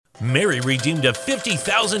Mary redeemed a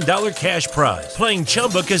 $50,000 cash prize playing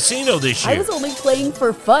Chumba Casino this year. I was only playing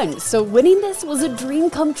for fun, so winning this was a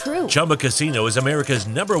dream come true. Chumba Casino is America's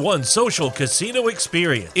 #1 social casino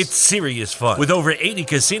experience. It's serious fun. With over 80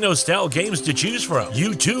 casino-style games to choose from,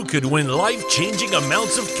 you too could win life-changing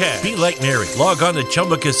amounts of cash. Be like Mary. Log on to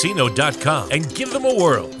ChumbaCasino.com and give them a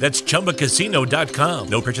whirl. That's ChumbaCasino.com.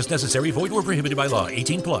 No purchase necessary. Void where prohibited by law.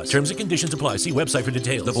 18 plus. Terms and conditions apply. See website for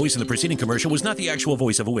details. The voice in the preceding commercial was not the actual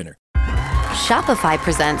voice of a winner. Shopify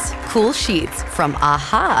presents cool sheets from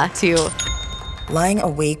aha to lying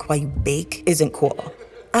awake while you bake isn't cool.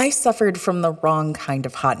 I suffered from the wrong kind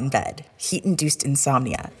of hot in bed, heat-induced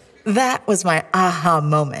insomnia. That was my aha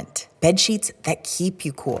moment. Bed sheets that keep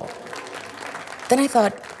you cool. Then I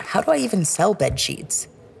thought, how do I even sell bed sheets?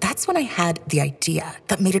 That's when I had the idea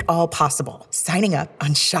that made it all possible, signing up on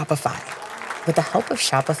Shopify. With the help of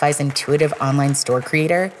Shopify's intuitive online store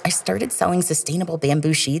creator, I started selling sustainable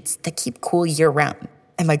bamboo sheets that keep cool year-round.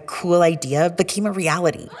 And my cool idea became a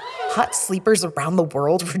reality. Hot sleepers around the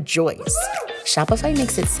world rejoice. Shopify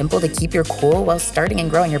makes it simple to keep your cool while starting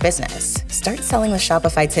and growing your business. Start selling with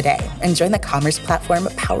Shopify today and join the commerce platform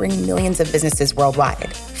powering millions of businesses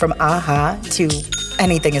worldwide. From aha to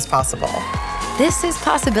anything is possible. This is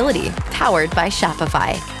Possibility, powered by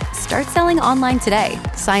Shopify. Start selling online today.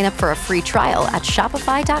 Sign up for a free trial at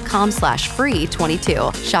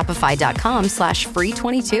shopify.com/free22.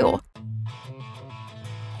 Shopify.com/free22.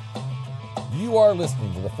 You are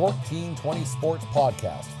listening to the 1420 Sports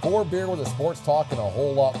Podcast, for beer with a sports talk and a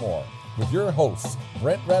whole lot more, with your hosts,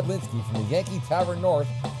 Brent Radlinski from the Yankee Tavern North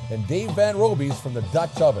and Dave Van Robies from the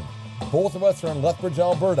Dutch Oven. Both of us are in Lethbridge,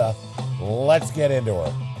 Alberta. Let's get into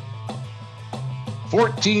it.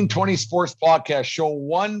 1420 Sports Podcast, show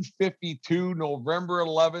 152, November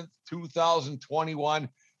 11th, 2021.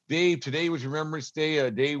 Dave, today was Remembrance Day, a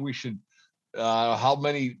day we should, how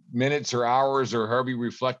many minutes or hours or however you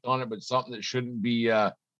reflect on it, but something that shouldn't be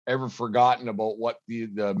ever forgotten about what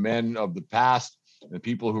the men of the past, the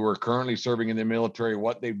people who are currently serving in the military,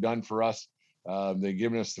 what they've done for us. They've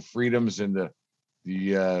given us the freedoms and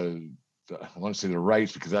the I want to say the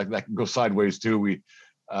rights, because that can go sideways too.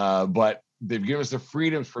 But they've given us the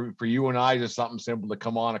freedoms for you and I, just something simple to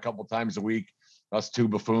come on a couple times a week. Us two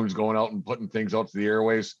buffoons going out and putting things out to the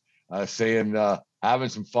airwaves, saying, having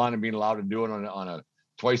some fun and being allowed to do it on a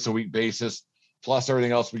twice a week basis, plus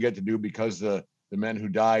everything else we get to do because the men who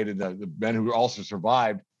died and the men who also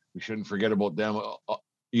survived, we shouldn't forget about them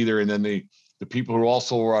either. And then the people who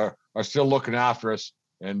also are still looking after us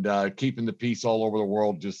and keeping the peace all over the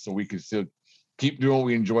world, just so we can still keep doing what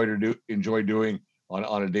we enjoy doing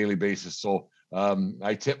on a daily basis. So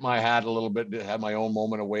I tip my hat a little bit to have my own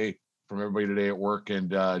moment away from everybody today at work, and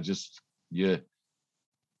just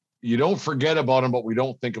you don't forget about them, but we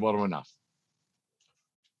don't think about them enough.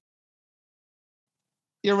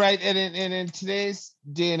 You're right. And in today's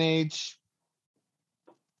day and age,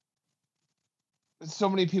 so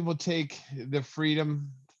many people take the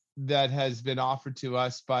freedom that has been offered to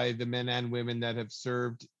us by the men and women that have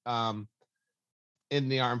served in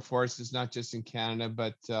the armed forces, not just in Canada,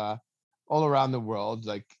 but all around the world,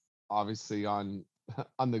 like obviously on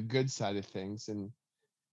the good side of things. And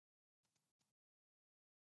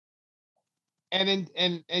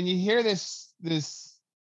you hear this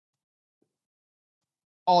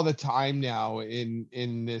all the time now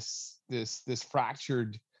in this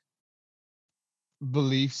fractured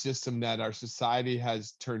belief system that our society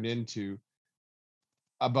has turned into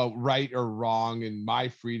about right or wrong and my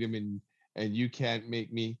freedom and you can't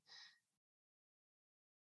make me.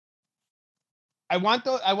 I want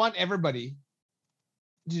everybody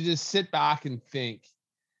to just sit back and think,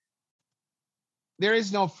 there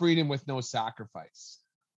is no freedom with no sacrifice.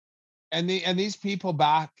 And these people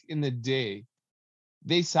back in the day,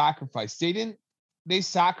 they sacrificed. They didn't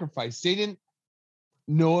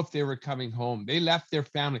know if they were coming home. They left their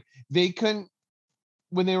family. They couldn't,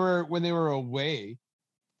 when they were away,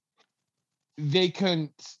 they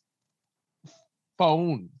couldn't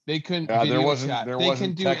phone. They couldn't video chat. There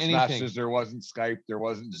wasn't text messages. There wasn't Skype. There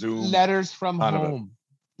wasn't Zoom. Letters from home.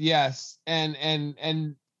 Yes.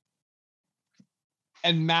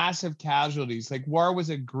 And massive casualties. Like, war was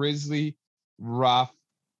a grisly, rough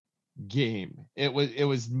game. It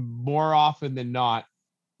was more often than not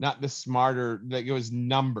the smarter, like it was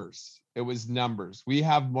numbers. It was numbers. We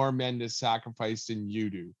have more men to sacrifice than you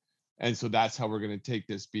do. And so that's how we're going to take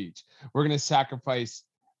this beach. We're going to sacrifice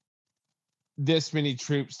this many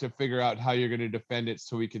troops to figure out how you're going to defend it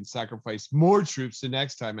so we can sacrifice more troops the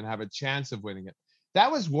next time and have a chance of winning it.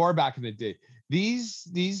 That was war back in the day.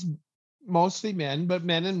 These mostly men, but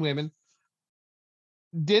men and women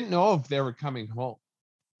didn't know if they were coming home.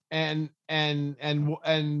 and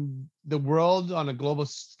the world on a global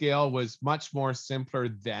scale was much more simpler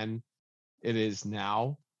than it is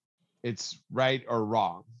now. It's right or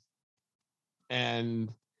wrong. And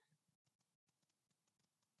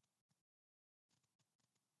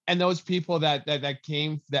those people that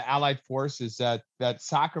came, the Allied forces that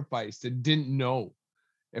sacrificed and didn't know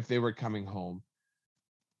if they were coming home.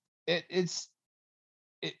 It's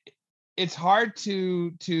hard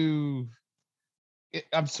to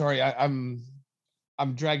I'm sorry, I'm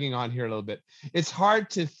dragging on here a little bit. It's hard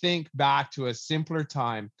to think back to a simpler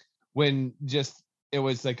time when just it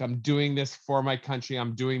was like, I'm doing this for my country,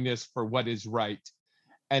 I'm doing this for what is right.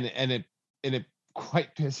 And it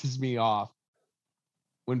quite pisses me off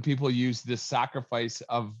when people use the sacrifice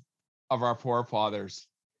of our forefathers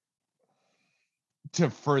to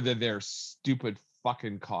further their stupid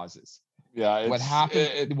fucking causes. Yeah, what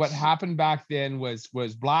happened back then was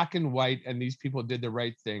black and white, and these people did the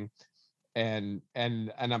right thing, and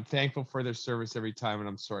I'm thankful for their service every time, and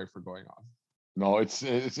I'm sorry for going on. No, it's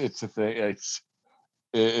a thing.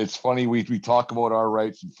 It's funny, we talk about our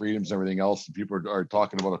rights and freedoms and everything else, and people are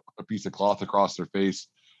talking about a piece of cloth across their face.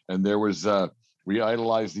 And there was we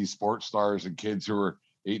idolize these sports stars and kids who are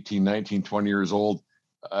 18, 19, 20 years old,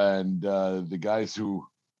 and the guys who,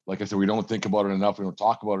 like I said, we don't think about it enough, we don't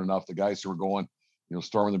talk about it enough. The guys who are going,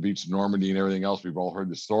 storming the beach of Normandy and everything else, we've all heard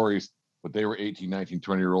the stories, but they were 18, 19,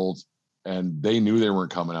 20-year-olds, and they knew they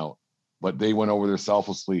weren't coming out, but they went over there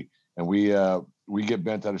selflessly. And we get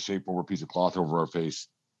bent out of shape over a piece of cloth over our face.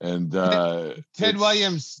 And Ted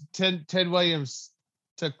Williams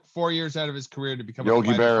took 4 years out of his career to become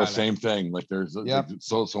Yogi Berra, same thing. Like there's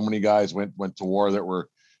so many guys went to war that were,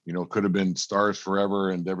 could have been stars forever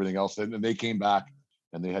and everything else. And they came back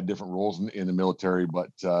and they had different roles in the military. But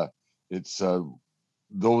it's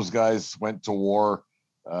those guys went to war.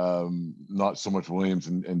 Not so much Williams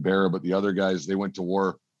and Berra, but the other guys, they went to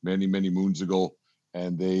war many, many moons ago.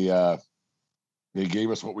 And they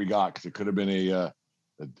gave us what we got, because it could have been a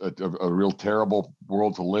real terrible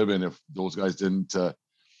world to live in if those guys didn't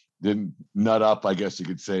nut up, I guess you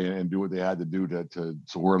could say, and do what they had to do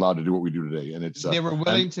so we're allowed to do what we do today. And it's they were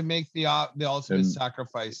willing to make the ultimate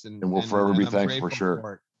sacrifice, and we'll forever be thankful for sure.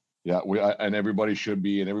 For yeah, and everybody should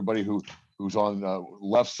be, and everybody who's on the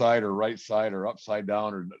left side or right side or upside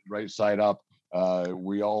down or right side up,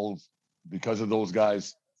 we all, because of those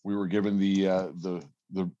guys, we were given the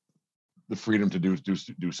freedom to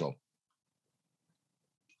do so.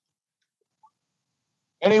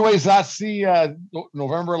 Anyways, that's the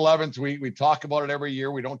November 11th. We talk about it every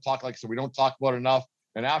year. We don't talk, like I said, we don't talk about it enough.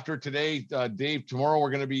 And after today, Dave, tomorrow we're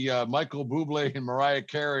going to be Michael Bublé and Mariah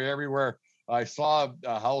Carey everywhere. I saw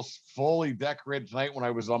a house fully decorated tonight when I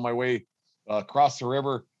was on my way across the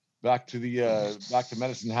river back to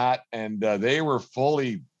Medicine Hat, and they were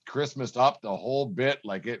fully Christmased up the whole bit.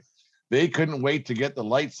 Like they couldn't wait to get the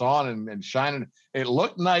lights on and shining. It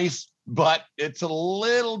looked nice, but it's a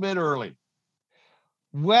little bit early.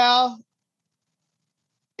 Well,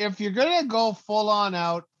 if you're gonna go full on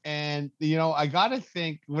out, and I gotta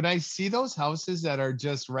think, when I see those houses that are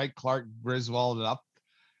just right Clark Griswold up,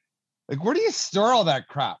 like, where do you store all that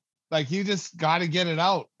crap? Like, you just got to get it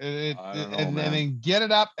out and then get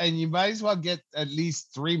it up, and you might as well get at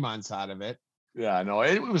least 3 months out of it. Yeah, no,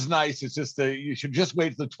 it was nice. It's just you should just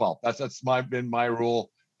wait till the 12th. That's been my rule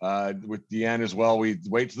with Deanne as well. We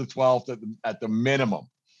wait till the 12th at the minimum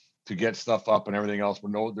to get stuff up and everything else.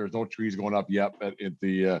 There's no trees going up yet at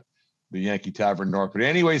the Yankee Tavern North. But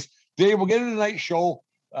anyways, Dave, we'll get into tonight's show.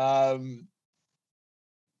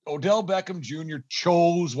 Odell Beckham Jr.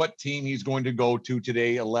 chose what team he's going to go to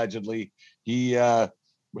today. Allegedly, he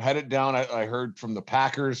headed down. I heard from the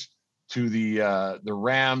Packers to the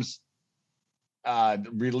Rams.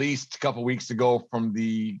 Released a couple weeks ago from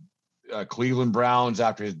the Cleveland Browns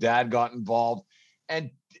after his dad got involved. And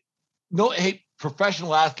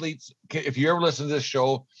professional athletes, if you ever listen to this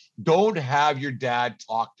show, don't have your dad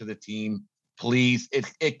talk to the team, please.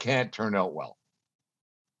 It can't turn out well.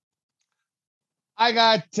 I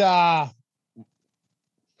got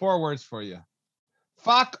 4 words for you.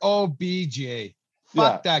 Fuck OBJ.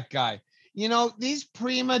 Fuck that guy. These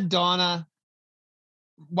prima donna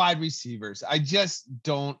wide receivers, I just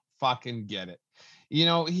don't fucking get it. He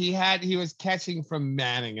was catching from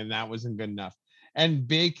Manning, and that wasn't good enough. And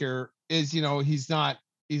Baker is, he's not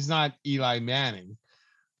Eli Manning,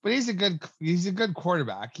 but he's a good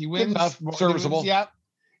quarterback. He wins, serviceable.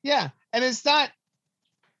 Yeah. And it's like,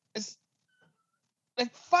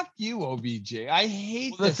 fuck you, OBJ. I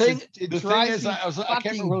hate this. The thing is, I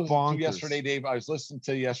can't remember yesterday, Dave. I was listening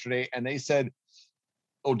to yesterday, and they said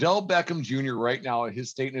Odell Beckham Jr. right now at his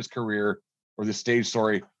state in his career, or the stage,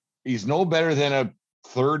 sorry, He's no better than a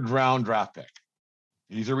 3rd round draft pick.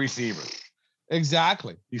 He's a receiver.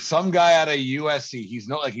 Exactly. He's some guy out of USC. He's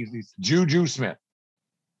not like he's Juju Smith.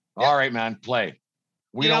 Yep. All right, man, play.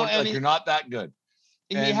 We don't like you're not that good.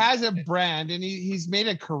 He has a brand, and he's made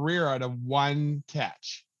a career out of one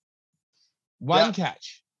catch. One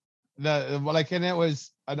catch. And it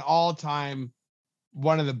was an all-time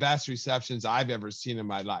one of the best receptions I've ever seen in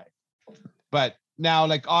my life. But now,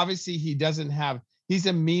 like, obviously he doesn't have, he's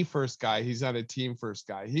a me first guy. He's not a team first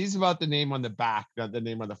guy. He's about the name on the back, not the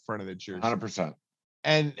name on the front of the jersey. 100%.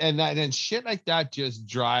 And shit like that just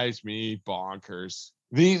drives me bonkers.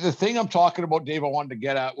 The thing I'm talking about, Dave, I wanted to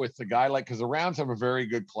get at with the guy, like, because the Rams have a very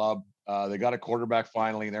good club. They got a quarterback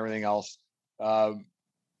finally and everything else.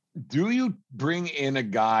 Do you bring in a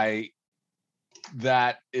guy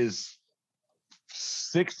that is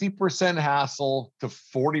 60% hassle to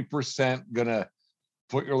 40% gonna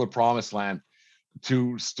put you in the promised land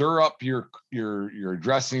to stir up your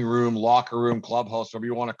dressing room, locker room, clubhouse, whatever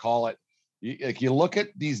you want to call it? You look at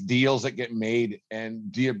these deals that get made,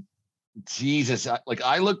 and Jesus, like,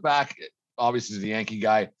 I look back, obviously as the Yankee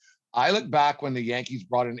guy, I look back when the Yankees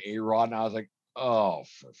brought in A-Rod, and I was like, oh,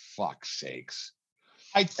 for fuck's sakes.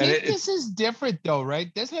 I think this is different though,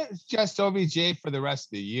 right? This is just OBJ for the rest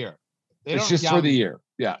of the year. It's just for the year.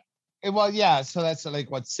 Yeah. Well, yeah. So that's like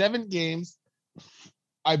 7 games.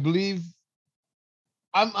 I believe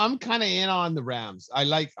I'm kind of in on the Rams. I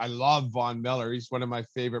love Von Miller. He's one of my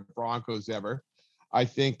favorite Broncos ever. I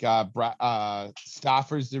think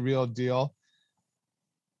Stafford's the real deal.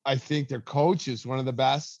 I think their coach is one of the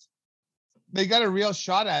best. They got a real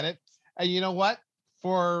shot at it. And you know what?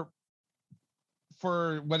 For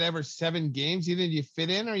whatever 7 games, either you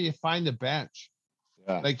fit in or you find a bench.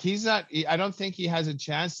 Yeah. Like, I don't think he has a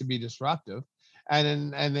chance to be disruptive.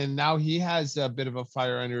 And then now he has a bit of a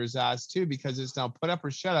fire under his ass too, because it's now put up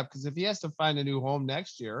or shut up. Because if he has to find a new home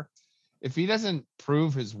next year, if he doesn't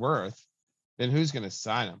prove his worth, then who's going to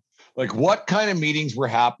sign him? Like, what kind of meetings were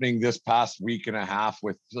happening this past week and a half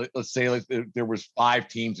with, let's say, like, there was 5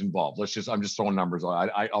 teams involved. I'm just throwing numbers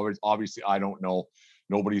on. I obviously I don't know.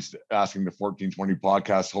 Nobody's asking the 1420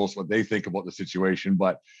 podcast host what they think about the situation,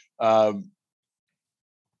 but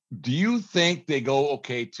do you think they go,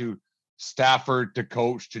 okay, to Stafford, to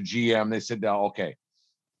coach, to GM, they sit down, okay,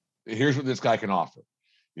 here's what this guy can offer.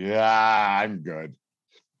 Yeah, I'm good.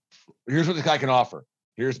 Here's what this guy can offer.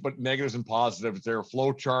 Here's what negatives and positives. Is there a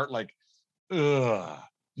flow chart? Like, ugh.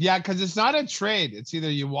 Yeah, because it's not a trade. It's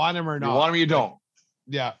either you want him or not. You want him or you don't.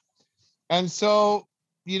 Yeah. And so,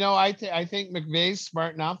 I think McVay's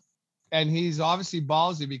smart enough, and he's obviously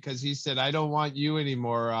ballsy because he said, I don't want you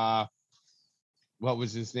anymore. What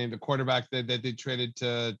was his name? The quarterback that they traded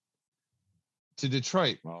to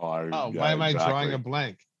Detroit. Why am I drawing a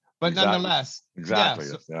blank? But nonetheless, exactly.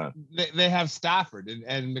 Yeah, so they have Stafford,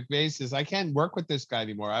 and McVay says, I can't work with this guy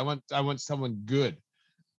anymore. I want someone good.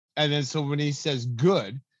 And then so when he says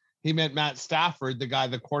good, he meant Matt Stafford,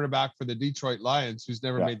 the quarterback for the Detroit Lions, who's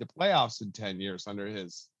never made the playoffs in 10 years under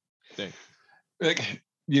his thing. Like,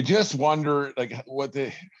 you just wonder, like,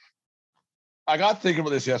 I got thinking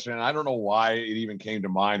about this yesterday, and I don't know why it even came to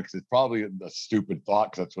mind, because it's probably a stupid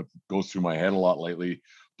thought, because that's what goes through my head a lot lately.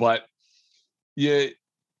 But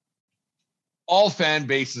all fan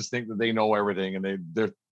bases think that they know everything, and there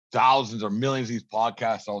are thousands or millions of these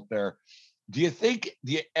podcasts out there. Do you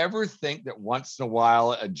ever think that once in a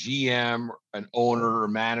while a GM, an owner or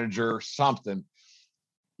manager or something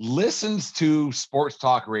listens to sports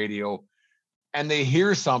talk radio and they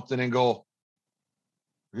hear something and go,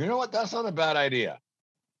 you know what, that's not a bad idea.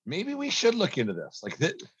 Maybe we should look into this. Like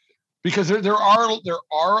that, because there are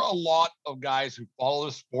a lot of guys who follow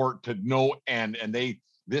the sport to no end, and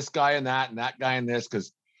this guy and that guy and this.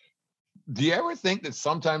 Because do you ever think that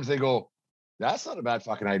sometimes they go, that's not a bad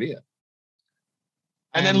fucking idea?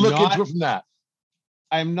 And then look into it from that.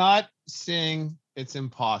 I'm not saying it's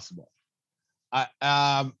impossible. I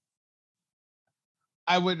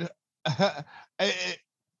would. I'd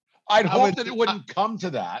hope that it wouldn't come to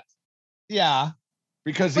that. Yeah,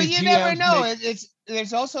 because but you never know.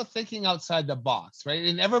 There's also thinking outside the box, right?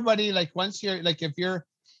 And everybody, like, once you're like, if you're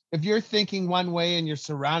thinking one way and you're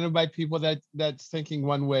surrounded by people that's thinking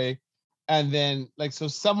one way, and then like, so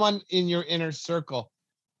someone in your inner circle.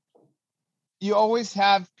 You always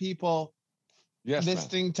have people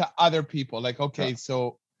listening to other people. Like, okay,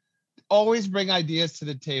 so always bring ideas to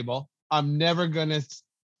the table. I'm never going to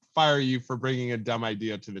fire you for bringing a dumb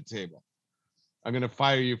idea to the table. I'm going to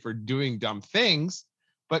fire you for doing dumb things,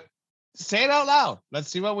 but say it out loud. Let's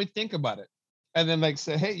see what we think about it. And then, like,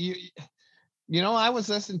 say, hey, I was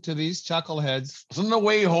listening to these chuckleheads. So on the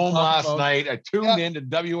way home last night, I tuned Yeah. into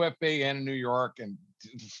WFAN in New York, and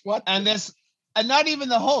what? And not even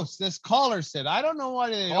the host. This caller said, I don't know why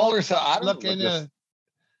they Caller said, I don't look know into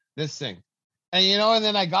this thing. And and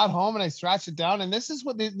then I got home and I scratched it down, and this is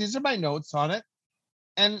what these are my notes on it.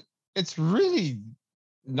 And it's really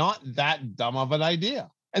not that dumb of an idea.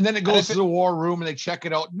 And then it goes to the war room and they check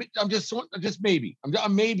it out. I'm just maybe.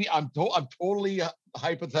 I'm totally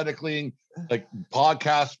hypothetically like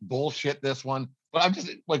podcast bullshit this one, but I'm just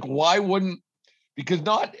like, why wouldn't? Because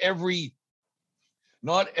not every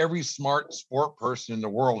smart sport person in the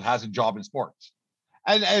world has a job in sports.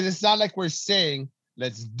 And it's not like we're saying,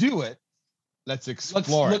 let's do it. Let's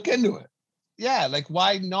explore. Let's look into it. Yeah, like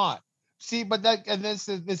why not? See, but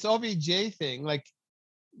this OBJ thing, like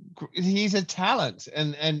he's a talent,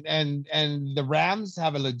 and the Rams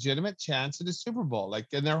have a legitimate chance at the Super Bowl, like,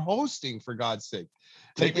 and they're hosting, for God's sake.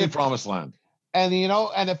 Take me to promised land. And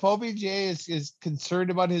and if OBJ is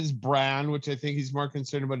concerned about his brand, which I think he's more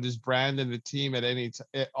concerned about his brand than the team at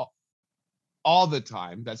all the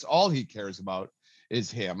time. That's all he cares about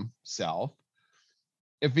is himself.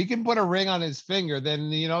 If he can put a ring on his finger,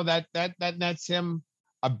 then that nets him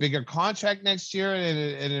a bigger contract next year,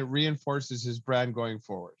 and it reinforces his brand going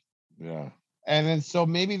forward. Yeah. And then so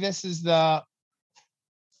maybe this is I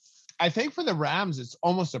think for the Rams, it's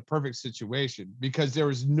almost a perfect situation, because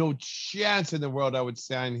there is no chance in the world I would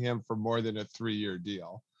sign him for more than a 3-year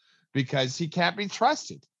deal, because he can't be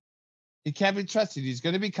trusted. He can't be trusted. He's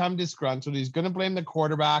going to become disgruntled. He's going to blame the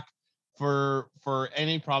quarterback for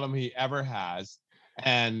any problem he ever has.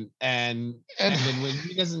 And then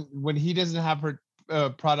when he doesn't have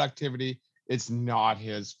productivity, it's not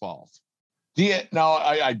his fault. Now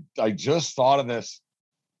I just thought of this.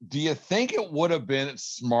 Do you think it would have been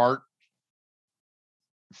smart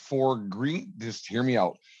for just hear me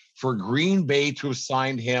out, for Green Bay to have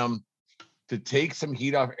signed him to take some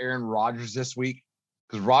heat off Aaron Rodgers this week?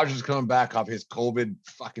 Because Rodgers is coming back off his COVID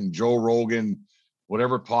fucking Joe Rogan,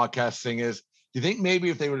 whatever podcast thing is. Do you think maybe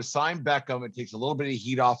if they would have signed Beckham, it takes a little bit of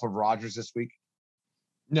heat off of Rodgers this week?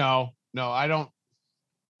 No, I don't.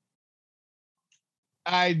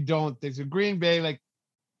 I don't think so. Green Bay, like,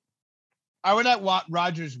 I would not want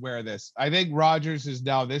Rodgers wear this. I think Rodgers is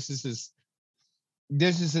now, this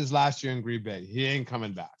is his last year in Green Bay. He ain't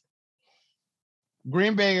coming back.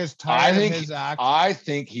 Green Bay is tired of his act. I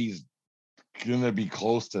think he's going to be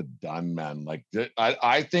close to done, man. Like,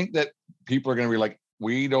 I think that people are going to be like,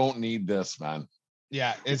 we don't need this, man.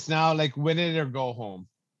 Yeah, it's now like win it or go home.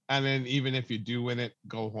 And then even if you do win it,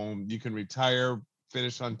 go home. You can retire,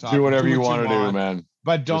 finish on top. Do whatever you want to do, man.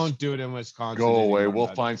 But don't do it in Wisconsin. Go away. We'll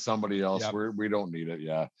find somebody else. Yep. We don't need it.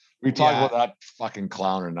 Yeah. We talked about that fucking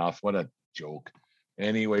clown enough. What a joke.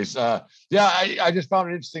 Anyways, I just found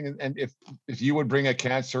it interesting. And if you would bring a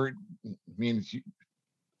cancer, I mean,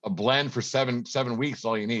 a blend for seven weeks,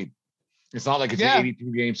 all you need. It's not like it's an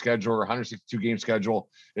 82 game schedule or 162 game schedule.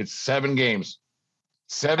 It's 7 games.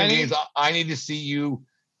 7 games. I need to see you.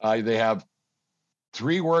 They have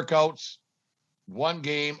 3 workouts, 1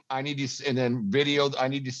 game. And then video. I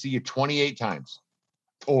need to see you 28 times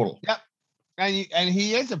total. Yep. And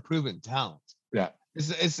he is a proven talent. Yeah.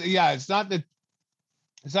 It's not the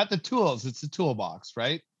tools. It's the toolbox,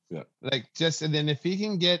 right? Yeah. Like and then if he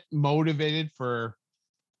can get motivated for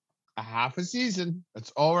a half a season,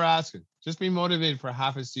 that's all we're asking. Just be motivated for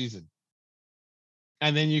half a season.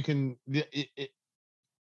 And then you can,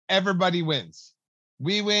 everybody wins.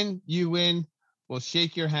 We win, you win. We'll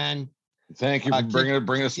shake your hand. Thank you for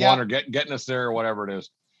bringing us one or getting us there or whatever it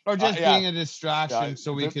is. Or just being a distraction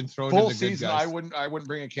so we can throw full to the good season, guys. I wouldn't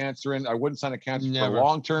bring a cancer in. I wouldn't sign a cancer for a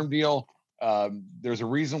long-term deal. There's a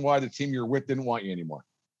reason why the team you're with didn't want you anymore.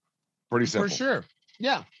 Pretty simple. For sure.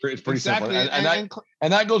 Yeah. It's pretty simple.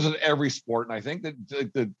 And that goes in every sport. And I think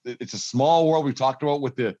that it's a small world. We talked about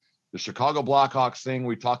with the Chicago Blackhawks thing.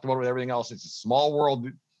 We talked about with everything else. It's a small world.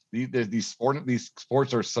 These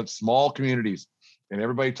sports are such small communities, and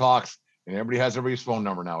everybody talks, and everybody has everybody's phone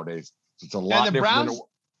number nowadays. So it's a lot different.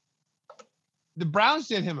 The Browns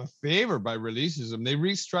did him a favor by releasing him. They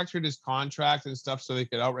restructured his contract and stuff so they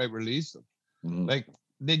could outright release him. Mm-hmm. Like,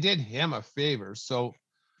 they did him a favor. So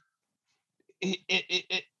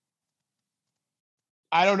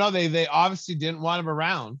I don't know. They obviously didn't want him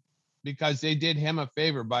around because they did him a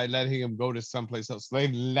favor by letting him go to someplace else. They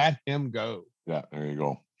let him go. Yeah, there you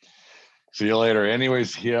go. See you later.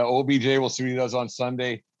 Anyways, OBJ, we'll see what he does on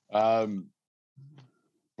Sunday.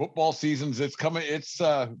 Football season's it's coming. It's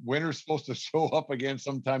winter's supposed to show up again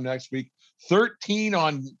sometime next week. 13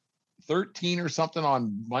 or something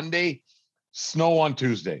on Monday. Snow on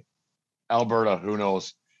Tuesday. Alberta, who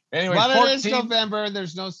knows? Anyway, well, it is November.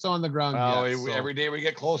 There's no snow on the ground yet. So. Every day we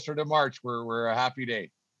get closer to March, we're a happy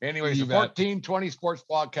day. Anyways, the 1420 Sports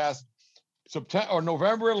Podcast, September or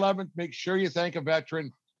November 11th. Make sure you thank a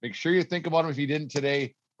veteran. Make sure you think about him if you didn't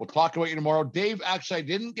today. We'll talk about you tomorrow. Dave, actually,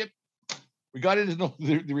 we got into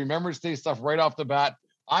the Remembrance Day stuff right off the bat.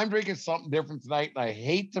 I'm drinking something different tonight, and I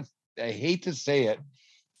hate to say it.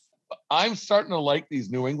 I'm starting to like these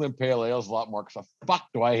New England Pale Ales a lot more because fuck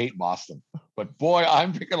do I hate Boston. But boy,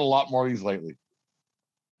 I'm drinking a lot more of these lately.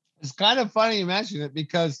 It's kind of funny you mention it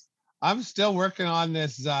because I'm still working on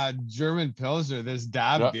this German Pilsner, this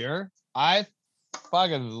Dab beer. I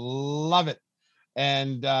fucking love it.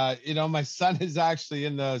 And, my son is actually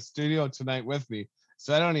in the studio tonight with me,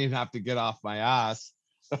 so I don't even have to get off my ass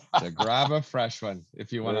to grab a fresh one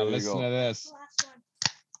if you want to listen to this.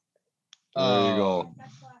 There you go.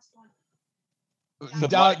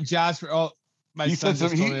 Jasper, my son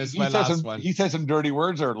just told me this is my last one. He said some dirty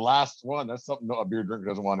words or last one. That's something a beer drinker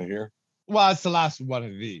doesn't want to hear. Well, it's the last one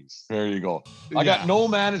of these. There you go. I got No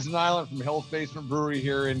Man is an Island from Hill's Basement Brewery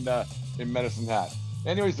here in Medicine Hat.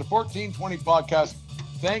 Anyways, the 1420 Podcast.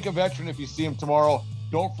 Thank a veteran if you see him tomorrow.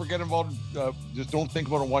 Don't forget about him. Just don't think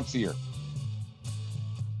about him once a year.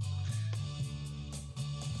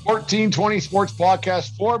 1420 Sports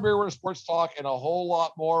Podcast, 4 Beer with Sports Talk, and a whole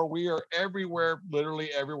lot more. We are everywhere,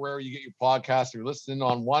 literally everywhere you get your podcast. You're listening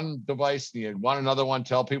on one device, and you want another one.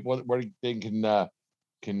 Tell people where they can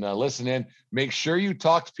listen in. Make sure you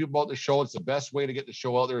talk to people about the show. It's the best way to get the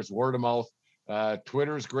show out there is word of mouth.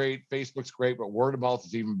 Twitter's great, Facebook's great, but word of mouth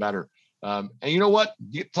is even better. And you know what?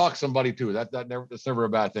 You talk to somebody too. That's never a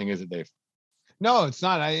bad thing, is it, Dave? No, it's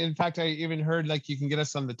not. In fact, I even heard you can get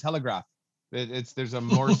us on the Telegraph. There's a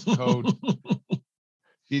Morse code.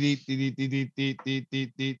 If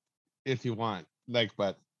you want,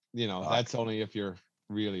 but that's only if you're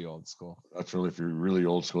really old school. That's really if you're really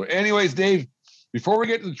old school. Anyways, Dave, before we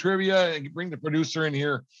get to the trivia and bring the producer in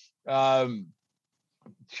here,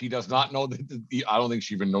 she does not know I don't think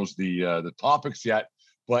she even knows the topics yet.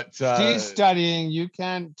 But she's studying. You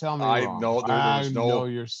can't tell me. I wrong. know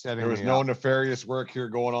you're setting. There was no nefarious work here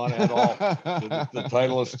going on at all. the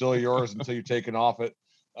title is still yours until you take it off it.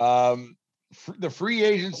 The free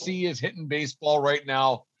agency is hitting baseball right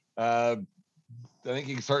now. I think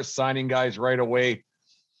you can start signing guys right away.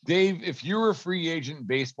 Dave, if you were a free agent in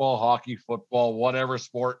baseball, hockey, football, whatever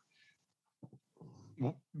sport,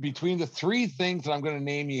 between the 3 things that I'm going to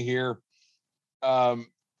name you here,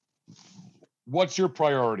 what's your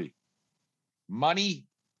priority? Money,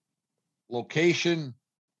 location,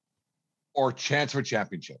 or chance for a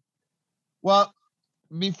championship? Well,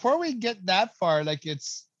 before we get that far,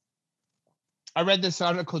 I read this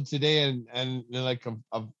article today and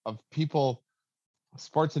of people,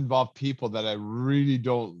 sports involved people that I really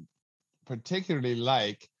don't particularly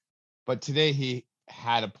like, but today he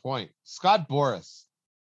had a point. Scott Boras.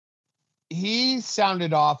 He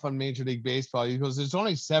sounded off on Major League Baseball. He goes, there's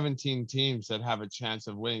only 17 teams that have a chance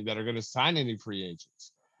of winning that are going to sign any free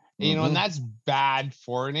agents. Mm-hmm. And that's bad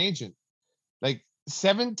for an agent.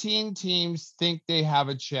 17 teams think they have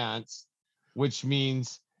a chance, which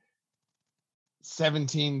means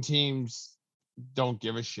 17 teams don't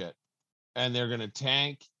give a shit. And they're going to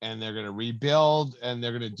tank and they're going to rebuild and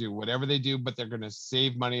they're going to do whatever they do, but they're going to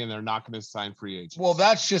save money and they're not going to sign free agents. Well,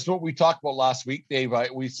 that's just what we talked about last week, Dave.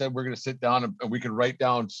 We said we're going to sit down and we can write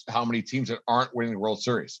down how many teams that aren't winning the World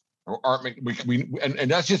Series or aren't and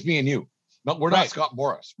that's just me and you. No, we're not Scott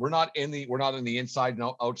Boras. We're not in the inside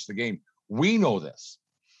and outs of the game. We know this.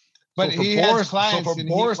 But so he has clients. So for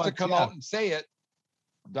Boras to come out and say it,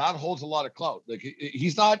 that holds a lot of clout.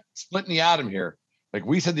 He's not splitting the atom here.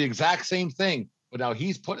 We said the exact same thing, but now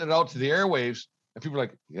he's putting it out to the airwaves, and people are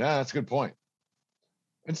like, "Yeah, that's a good point."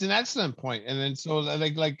 It's an excellent point. And then so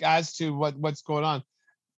as to what's going on,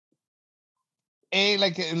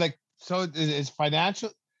 so is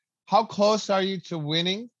financial. How close are you to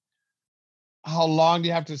winning? How long do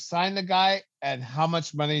you have to sign the guy, and how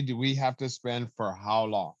much money do we have to spend for how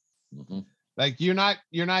long? Mm-hmm.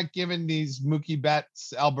 You're not giving these Mookie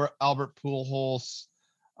Betts, Albert Pujols,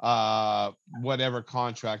 whatever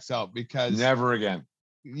contracts out, because never again.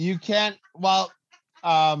 You can't. Well,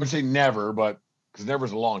 I would say never, but because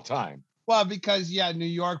never's a long time. Well, because New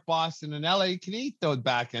York, Boston, and LA can eat those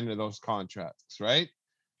back end of those contracts, right?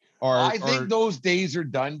 I think those days are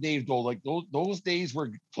done, Dave. Though, those days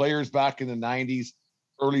were players back in the 90s,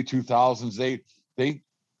 early 2000s.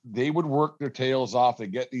 They would work their tails off. They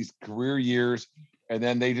get these career years, and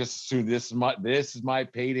then they just assume this is my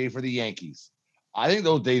payday for the Yankees. I think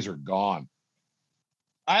those days are gone.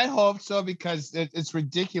 I hope so, because it's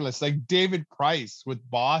ridiculous. David Price with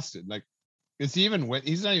Boston, Is he even with?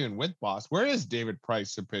 He's not even with Boss. Where is David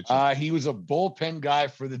Price the pitcher? He was a bullpen guy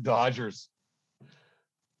for the Dodgers.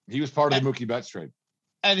 He was part of the Mookie Betts trade.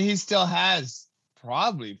 And he still has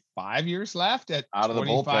probably 5 years left at Out of the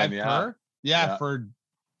 25 bullpen, per. Yeah, for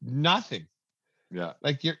nothing. Yeah.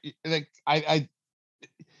 Like you're like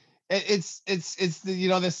it's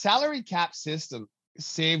the the salary cap system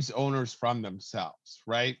saves owners from themselves,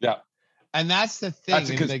 right? Yeah. And that's the thing. That's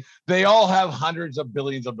because they all have hundreds of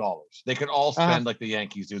billions of dollars. They could all spend like the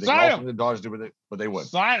Yankees do. They could all spend the Dodgers do with it, but they would.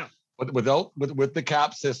 Sign them. But with the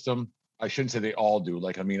cap system, I shouldn't say they all do.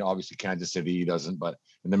 Like, I mean, obviously Kansas City doesn't, but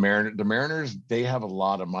the Mariners, they have a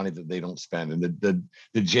lot of money that they don't spend. And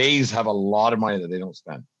the Jays have a lot of money that they don't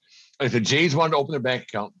spend. If the Jays wanted to open their bank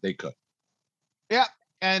account, they could. Yeah.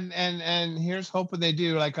 And here's hoping they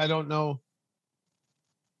do. Like, I don't know.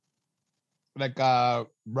 Like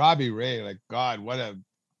Robbie Ray, like, God, what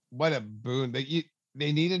a boon. They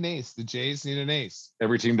need an ace. The Jays need an ace.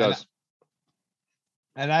 Every team does.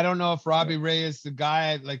 And I don't know if Robbie Ray is the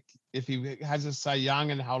guy, like, if he has a Cy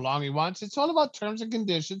Young and how long he wants. It's all about terms and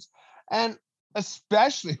conditions. And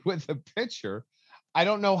especially with a pitcher, I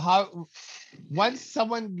don't know how, once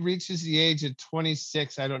someone reaches the age of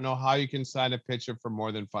 26, I don't know how you can sign a pitcher for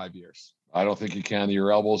more than 5 years. I don't think you can.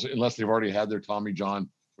 Your elbows, unless they've already had their Tommy John,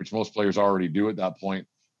 which most players already do at that point.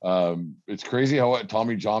 It's crazy how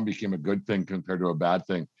Tommy John became a good thing compared to a bad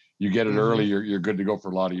thing. You get it early, you're good to go for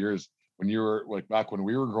a lot of years. When you were like back when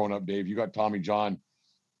we were growing up, Dave, you got Tommy John,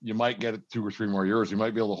 you might get it 2 or 3 more years. You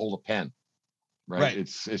might be able to hold a pen, right?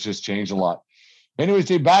 It's just changed a lot. Anyways,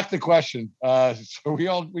 Dave, back to the question. So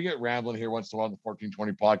we get rambling here once in a while on the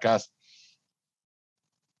 1420 podcast.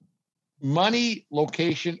 Money,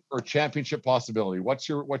 location, or championship possibility. What's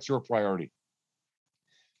your priority?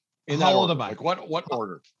 How old am I? Like what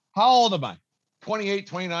order? How old am I? 28,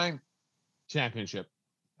 29. Championship.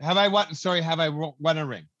 Have I won a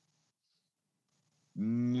ring?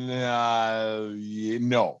 No.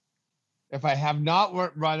 If I have not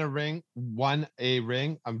won a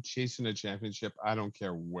ring, I'm chasing a championship. I don't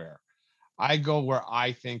care where. I go where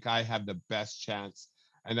I think I have the best chance,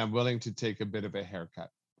 and I'm willing to take a bit of a haircut.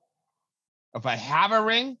 If I have a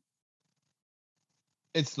ring,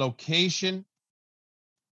 it's location.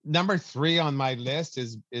 Number 3 on my list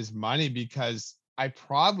is money, because I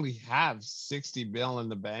probably have 60 mil in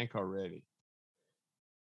the bank already.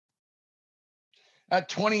 At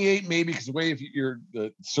 28, maybe, because the way if you're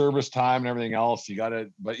the service time and everything else, you got to.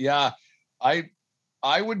 But yeah, I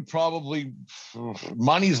would probably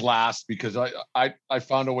money's last, because I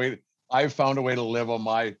found a way. I've found a way to live on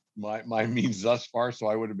my means thus far, so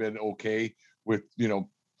I would have been okay with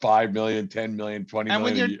 5 million, 10 million, 20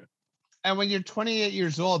 million a year. And when you're 28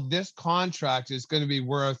 years old, this contract is going to be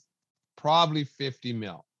worth probably 50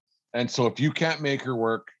 mil. And so if you can't make her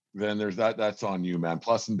work, then there's that's on you, man.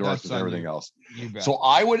 Plus endorsements and everything else. You bet. So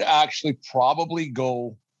I would actually probably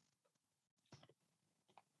go.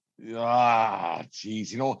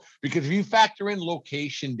 Geez, because if you factor in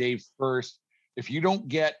location, Dave, first, if you don't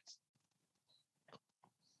get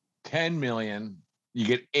 10 million, you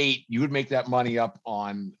get 8, you would make that money up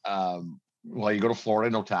on, you go to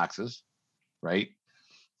Florida, no taxes, right?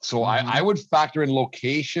 So I would factor in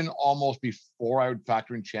location almost before I would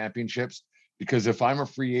factor in championships, because if I'm a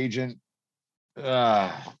free agent,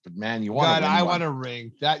 but man, you want to win. I want a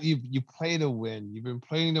ring. That you play to win. You've been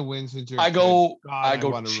playing to win since you're. I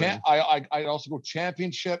also go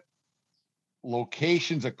championship.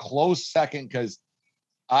 Location's a close second, because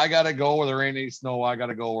I gotta go where there ain't any snow. I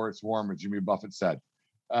gotta go where it's warm, as Jimmy Buffett said.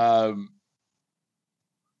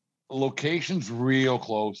 Location's real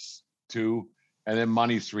close too, and then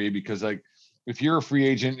money's 3, because like if you're a free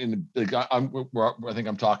agent I think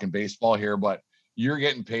I'm talking baseball here, but you're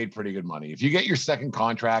getting paid pretty good money. If you get your second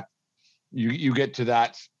contract, you get to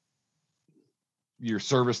that, your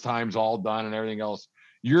service time's all done and everything else,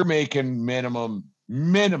 you're making minimum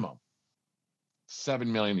 $7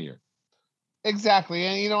 million a year. Exactly.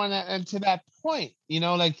 And and to that point,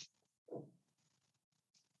 like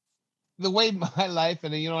the way my life,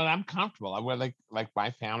 and and I'm comfortable. I would like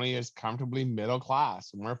my family is comfortably middle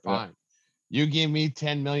class, and we're fine. Yeah. You give me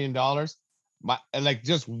 $10 million,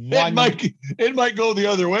 just one. It might go the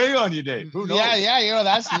other way on you, Dave. Who knows? Yeah.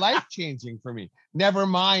 That's life changing for me. Never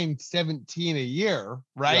mind 17 a year,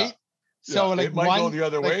 right? Yeah. So it might go the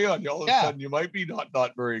other way on you. All of a sudden, you might be not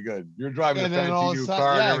very good. You're driving a fancy new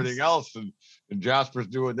car and everything else, and Jasper's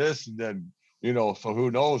doing this, and then so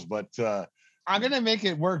who knows? But I'm gonna make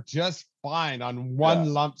it work just fine on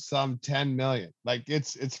one lump sum 10 million. Like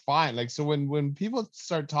it's fine. Like, so when people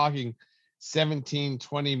start talking 17,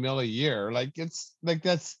 20 mil a year, like it's like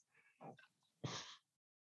that's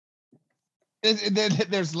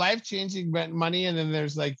There's life-changing money, and then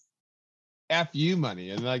there's like FU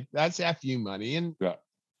money, and like that's FU money, and Yeah.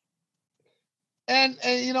 And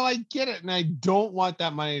you know, I get it, and I don't want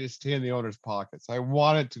that money to stay in the owner's pockets. I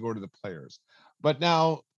want it to go to the players. But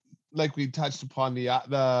now, like we touched upon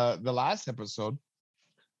the last episode,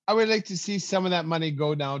 I would like to see some of that money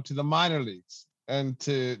go down to the minor leagues and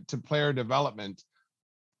to player development.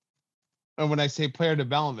 And when I say player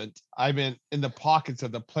development, I mean in the pockets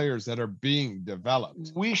of the players that are being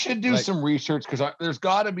developed. We should do some research, because there's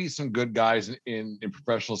got to be some good guys in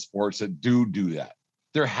professional sports that do that.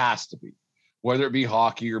 There has to be. Whether it be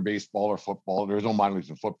hockey or baseball or football, there's no minor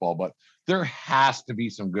leagues in football, but there has to be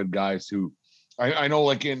some good guys who I know,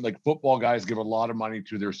 like football guys give a lot of money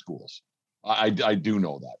to their schools. I do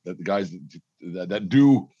know that the guys that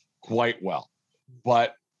do quite well,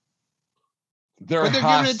 but they're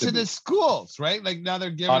giving it to the schools, right? Like now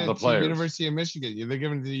they're giving it to the University of Michigan. They're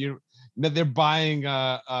giving it to they're buying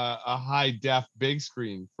a high def big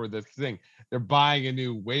screen for the thing. They're buying a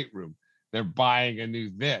new weight room. They're buying a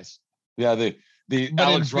new this. Yeah, the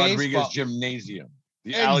Alex Rodriguez gymnasium.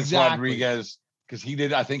 Alex Rodriguez, because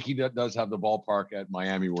I think he does have the ballpark at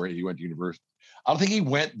Miami where he went to university. I don't think he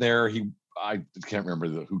went there. I can't remember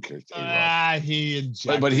who cares. He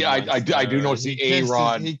injected. But I do know it's the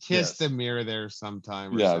A-Rod. He kissed the mirror there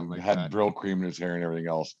sometime. Or yeah, something like had that. Brill cream in his hair and everything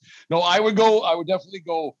else. No, I would definitely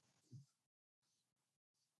go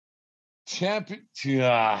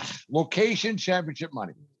location championship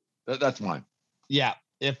money. That's mine. Yeah.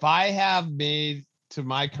 If I have made to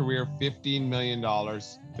my career $15 million,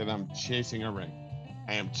 then I'm chasing a ring.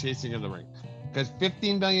 I am chasing the ring. Because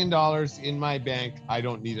 $15 million in my bank, I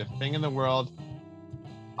don't need a thing in the world.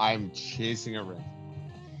 I'm chasing a ring.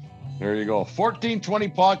 There you go. 1420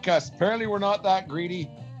 podcast. Apparently we're not that greedy.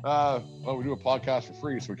 We do a podcast for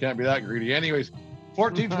free, so we can't be that greedy. Anyways,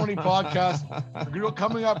 1420 podcast. We're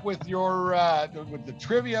coming up with with the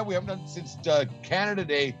trivia we haven't done since Canada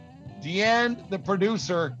Day. Deanne, the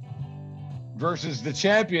producer, versus the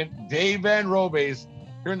champion, Dave and Robes,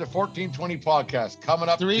 here in the 1420 podcast. Coming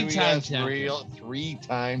up, three-time champion.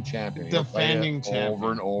 Three-time champion. Defending champion.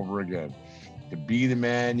 Over and over again. To be the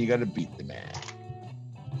man, you got to beat the man.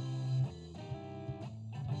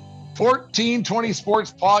 1420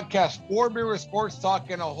 Sports Podcast, 4 Beer with Sports Talk,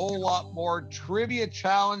 and a whole lot more. Trivia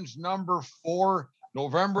Challenge number 4,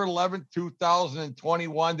 November 11th,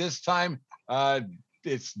 2021. This time,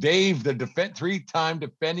 it's Dave, the three-time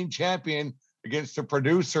defending champion, against the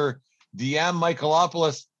producer, Deanne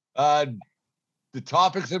Michaelopoulos. The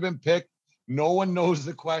topics have been picked. No one knows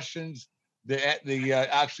the questions.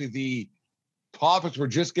 Actually, the topics were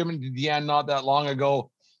just given to Deanne not that long ago.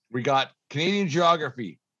 We got Canadian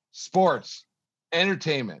geography, sports,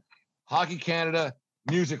 entertainment, Hockey Canada,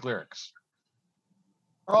 music lyrics.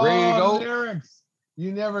 Ready to go? Lyrics.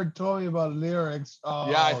 You never told me about lyrics. Oh,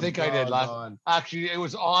 yeah, I think I did. Actually, it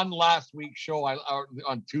was on last week's show.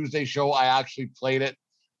 On Tuesday's show, I actually played it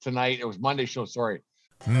tonight. It was Monday's show, sorry.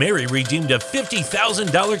 Mary redeemed a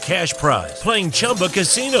 $50,000 cash prize playing Chumba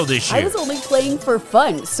Casino this year. I was only playing for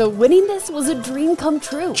fun, so winning this was a dream come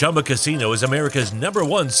true. Chumba Casino is America's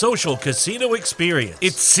 #1 social casino experience.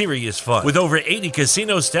 It's serious fun. With over 80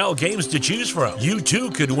 casino-style games to choose from, you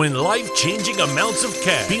too could win life-changing amounts of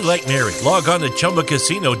cash. Be like Mary. Log on to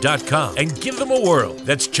ChumbaCasino.com and give them a whirl.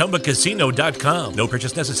 That's ChumbaCasino.com. No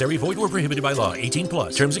purchase necessary. Void where prohibited by law. 18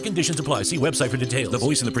 plus. Terms and conditions apply. See website for details. The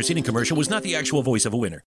voice in the preceding commercial was not the actual voice of a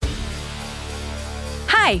winner.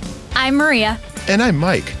 Hi, I'm Maria. And I'm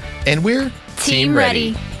Mike. And we're Team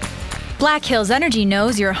Ready. Black Hills Energy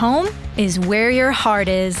knows your home is where your heart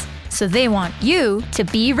is, so they want you to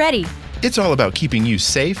be ready. It's all about keeping you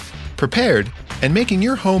safe, prepared, and making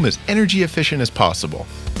your home as energy efficient as possible.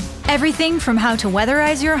 Everything from how to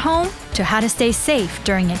weatherize your home to how to stay safe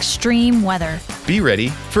during extreme weather. Be ready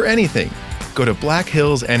for anything. Go to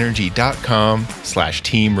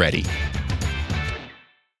blackhillsenergy.com/Team Ready.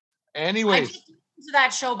 Anyways, I listened to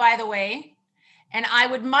that show, by the way, and I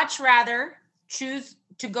would much rather choose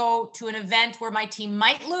to go to an event where my team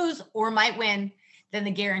might lose or might win than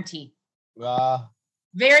the guarantee.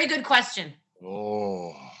 Very good question.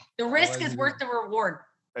 Oh, the risk is worth the reward.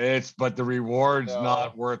 But the reward's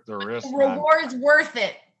not worth the risk. The reward's worth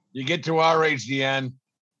it. You get to our age, Deanne.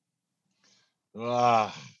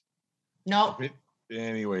 No.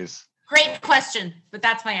 Anyways. Great question, but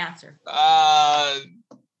that's my answer.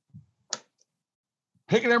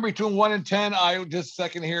 Pick a number between 1 and 10. I just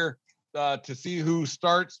second here to see who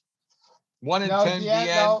starts. 1 and 10.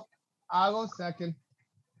 No, I'll go second.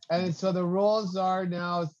 And so the rules are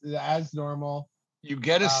now as normal. You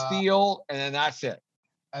get a steal, and then that's it.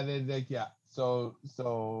 And then So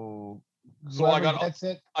So I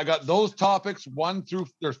got those topics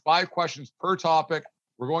there's 5 questions per topic.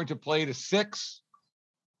 We're going to play to 6,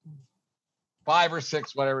 5 or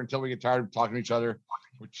 6, whatever, until we get tired of talking to each other,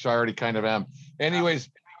 which I already kind of am. Anyways,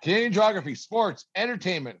 Canadian geography, sports,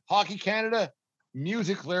 entertainment, Hockey Canada,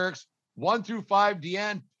 music, lyrics, 1 through 5.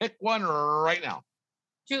 Deanne, pick one right now.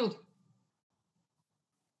 2.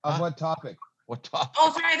 Of what topic? What topic?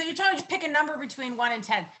 Oh, sorry. I thought you were trying to pick a number between 1 and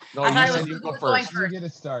 10. No, I thought you it said you go going first. You get a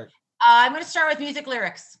start. I'm going to start with music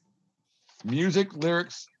lyrics. Music,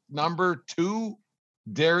 lyrics, number 2,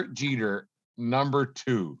 Derek Jeter, number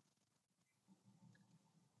 2.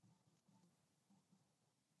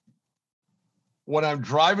 When I'm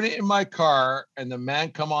driving it in my car and the man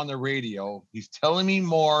come on the radio, he's telling me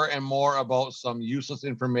more and more about some useless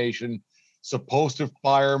information supposed to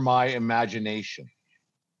fire my imagination.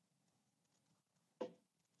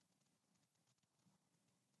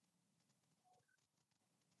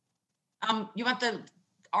 You want the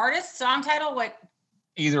artist, song title? What?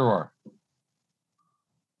 Either or.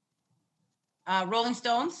 Rolling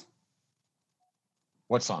Stones.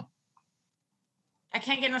 What song? I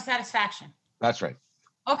Can't Get No Satisfaction. That's right.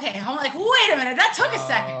 Okay, I'm like, wait a minute, that took a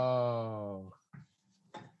second. Oh.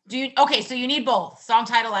 Okay, so you need both song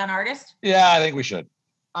title and artist? Yeah, I think we should.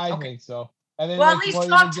 I think so. And then well, at least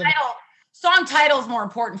song title is more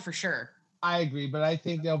important for sure. I agree, but I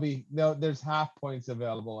think there's half points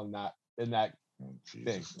available in that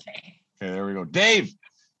thing. Okay, there we go. Dave,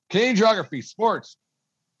 Canadian geography, sports,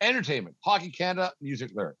 entertainment, Hockey Canada,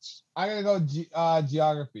 music, lyrics. I'm gonna go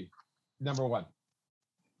geography, number 1.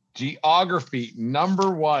 Geography,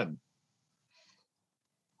 number 1.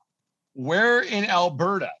 Where in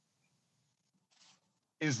Alberta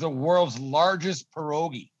is the world's largest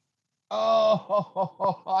pierogi?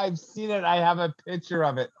 Oh, I've seen it. I have a picture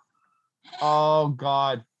of it. Oh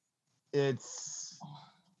God,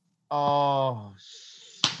 oh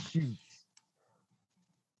shoot.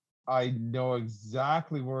 I know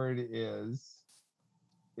exactly where it is.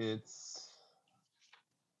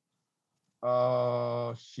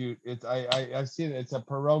 Oh shoot. I've seen it. It's a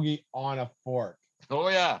pierogi on a fork. Oh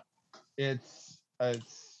yeah. It's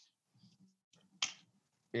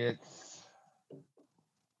give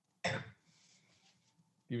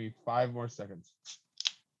me 5 more seconds.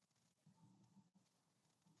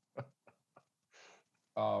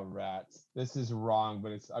 Oh, rats. This is wrong,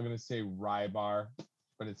 but I'm going to say rye bar,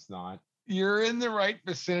 but it's not. You're in the right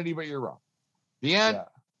vicinity, but you're wrong. Deanne? Yeah.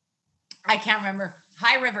 I can't remember.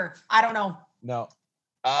 High River. I don't know. No.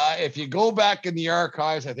 If you go back in the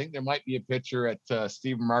archives, I think there might be a picture at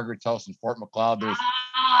Stephen Margaret's house in Fort McLeod.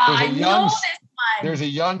 There's a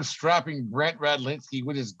young strapping Brent Radlinsky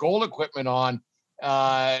with his goal equipment on.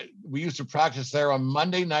 We used to practice there on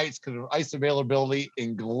Monday nights because of ice availability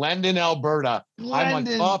in Glendon, Alberta. I'm on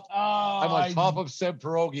top of Seb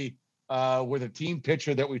Pierogi with a team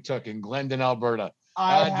picture that we took in Glendon, Alberta.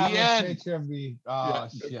 I have a picture of me.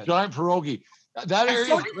 Shit. Giant pierogi. That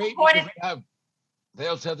area is great because they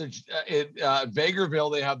also have Vegreville.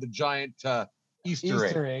 They have the giant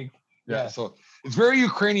Easter egg. Yeah, so it's very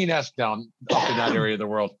Ukrainian-esque up in that area of the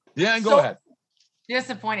world. Yeah, and go ahead.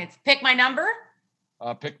 Disappointed. Pick my number.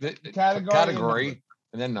 Pick the category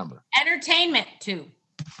and then number. Entertainment 2.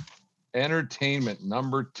 Entertainment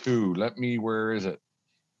number 2. Where is it?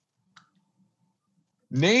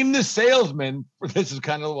 Name the salesman. This is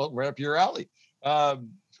kind of right up your alley. Kind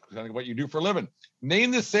of what you do for a living.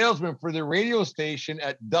 Name the salesman for the radio station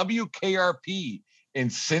at WKRP in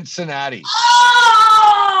Cincinnati.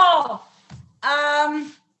 Oh!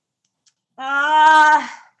 I'm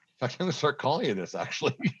going to start calling you this,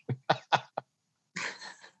 actually.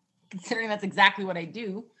 Considering that's exactly what I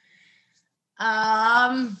do.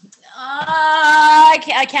 I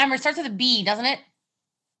can't remember. It starts with a B, doesn't it?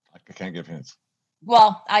 I can't give hints.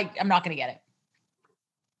 Well, I'm not going to get it.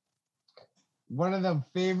 One of the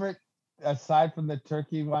favorite, aside from the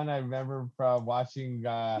turkey one, I remember from watching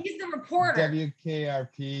he's the reporter.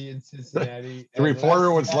 WKRP in Cincinnati. The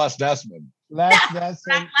reporter was Les Nessman. Les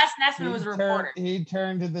Nessman was a reporter. He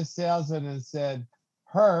turned to the salesman and said,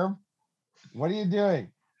 "Herb, what are you doing?"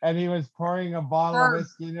 And he was pouring a bottle of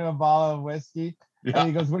whiskey into a bottle of whiskey. Yeah. And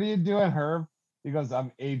he goes, "What are you doing, Herb?" He goes,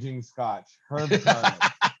 "I'm aging scotch." Herb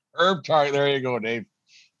Target. Herb Target. There you go, Dave.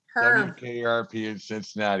 Herb. WKRP in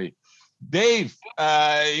Cincinnati. Dave,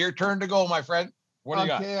 your turn to go, my friend. What do you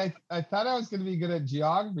got? Okay, I thought I was going to be good at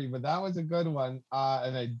geography, but that was a good one.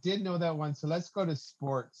 And I did know that one. So let's go to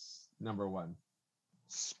sports, number 1.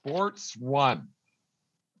 Sports 1.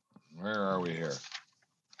 Where are we here?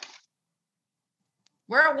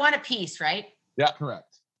 We're at 1 apiece, right? Yeah.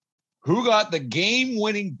 Correct. Who got the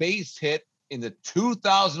game-winning base hit in the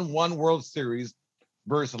 2001 World Series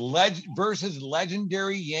versus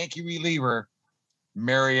legendary Yankee reliever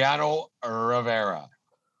Mariano Rivera?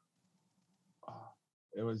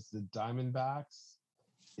 It was the Diamondbacks.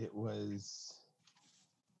 It was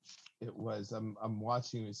I'm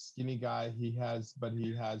watching a skinny guy. He has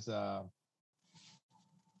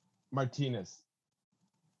Martinez.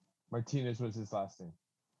 Martinez was his last name.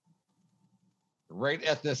 Right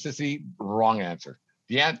ethnicity, wrong answer.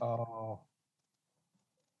 Deanne? Oh.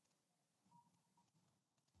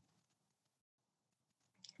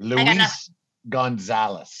 Luis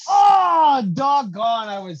Gonzalez. Oh, doggone.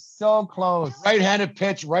 I was so close. Right-handed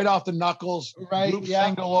pitch, right off the knuckles. Right, Loop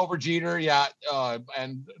single over Jeter. Yeah.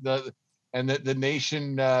 And the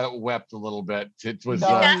nation wept a little bit. It was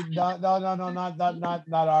no, not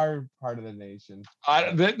our part of the nation.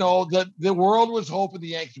 The world was hoping the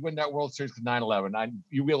Yankees win that World Series to 9/11.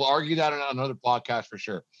 You will argue that on another podcast for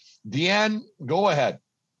sure. Deanne, go ahead.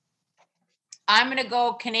 I'm going to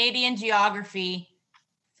go Canadian geography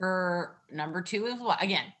for number 2 as well.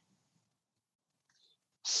 Again.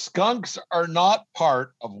 Skunks are not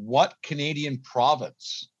part of what Canadian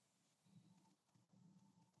province?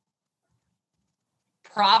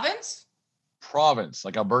 Province? Province.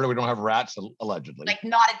 Like Alberta, we don't have rats, allegedly. Like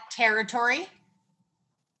not a territory?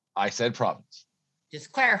 I said province.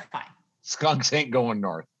 Just clarify. Skunks ain't going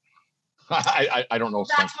north. I don't know.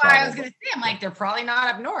 That's why I was going to say, I'm like, they're probably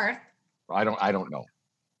not up north. I don't know.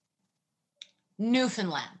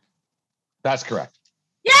 Newfoundland. That's correct.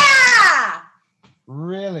 Yeah!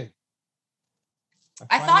 Really?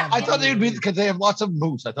 I thought they would be, because they have lots of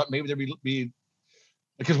moose. I thought maybe there'd be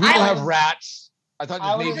because we don't have rats. I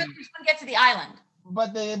thought maybe just get to the island.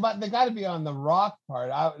 But they got to be on the rock part.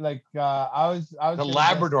 I was the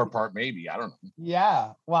Labrador part, maybe. I don't know.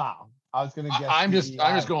 Yeah. Wow. I was gonna guess. I'm just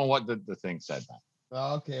going what the thing said.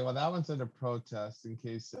 Okay. Well, that one's under protest in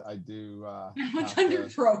case I do. What's under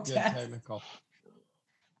protest? Get technical.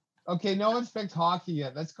 Okay. No one's picked hockey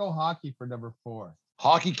yet. Let's go hockey for number 4.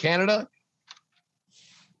 Hockey Canada.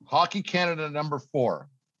 Hockey Canada number 4.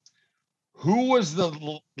 Who was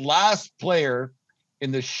the last player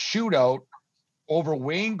in the shootout over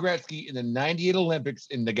Wayne Gretzky in the 98 Olympics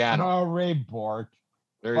in Nagano? Oh, Ray Bork.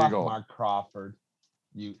 There you go. Mark Crawford.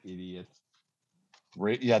 You idiot.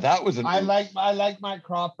 Yeah, that was I like Mike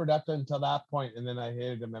Crawford up until that point, and then I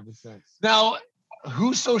hated him ever since. Now,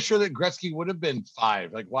 who's so sure that Gretzky would have been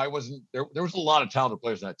 5? Like, why wasn't there? There was a lot of talented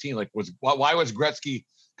players on that team. Like, why was Gretzky?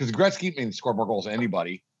 Because Gretzky scored more goals than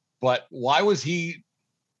anybody, but why was he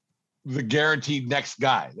the guaranteed next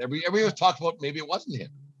guy? Everybody was talking about maybe it wasn't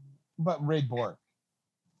him, but Ray Bork.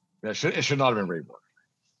 It should not have been Ray Bork.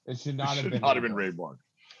 It should not have been Ray Bork.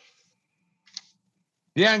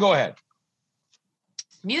 Deanne, go ahead.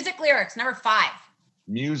 Music lyrics, number 5.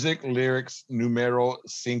 Music lyrics, numero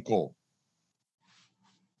 5.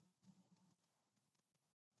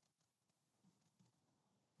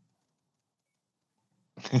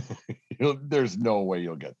 There's no way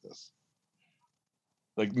you'll get this.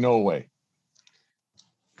 Like, no way.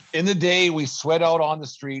 In the day, we sweat out on the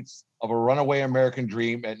streets of a runaway American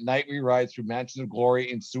dream. At night, we ride through mansions of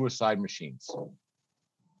glory in suicide machines.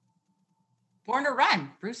 Born to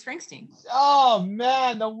Run, Bruce Springsteen. Oh,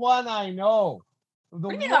 man, the one I know. What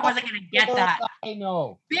do you mean I wasn't going to get that? I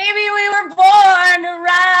know. Baby, we were born to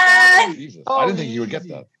run. Jesus. I didn't think you would get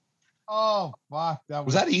that. Oh, fuck.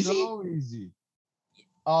 Was that easy? So easy.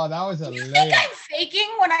 Oh, that was a Do you layup. think I'm faking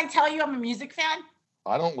when I tell you I'm a music fan?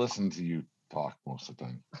 I don't listen to you talk most of the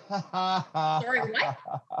time. Sorry,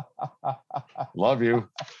 what? Love you.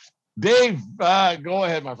 Dave, go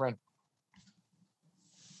ahead, my friend.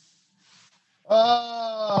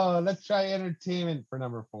 Oh, let's try entertainment for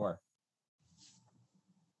number 4.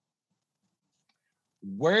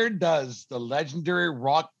 Where does the legendary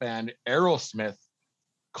rock band Aerosmith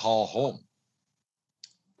call home?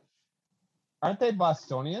 Aren't they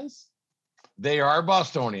Bostonians? They are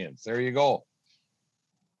Bostonians. There you go.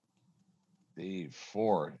 Dave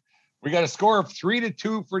Ford. We got a score of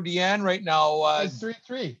 3-2 for Deanne right now. It's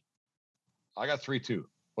 3-3. I got 3-2.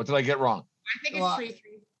 What did I get wrong? I think it's 3-3.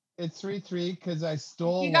 It's 3-3 because I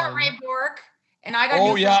stole. You got one. Ray Bork, and I got.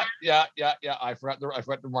 Oh yeah. I forgot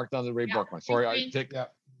to mark down the Ray Bork one. Sorry, I take. Yeah.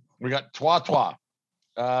 We got Twa.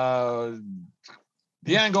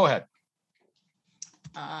 Deanne, go ahead.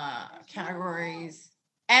 Categories.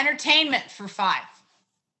 Entertainment for 5.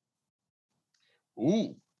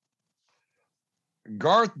 Ooh.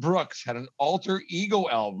 Garth Brooks had an alter ego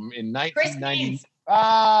album in 1990.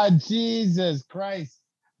 Ah, Jesus Christ.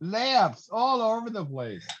 Layups all over the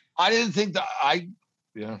place. I didn't think that all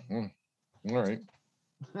right.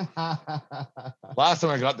 Last time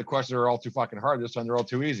I got the questions are all too fucking hard. This time they're all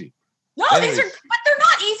too easy. No, but they're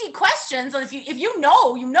not easy questions. If you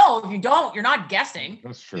know, you know. If you don't, you're not guessing.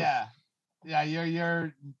 That's true. Yeah.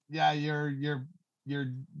 You're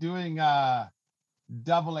doing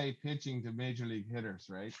double A pitching to major league hitters,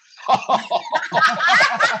 right?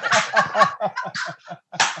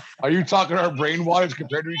 Are you talking our brain waters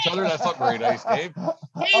compared to each other? That's not very nice, Dave.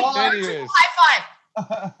 Dave, high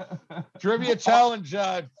five. Trivia challenge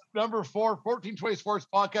number 4, 1420 Sports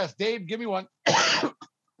Podcast. Dave, give me one.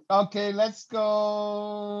 Okay, let's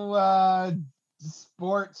go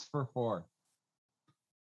sports for 4.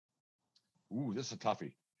 Ooh, this is a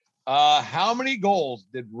toughie. How many goals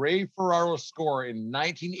did Ray Ferraro score in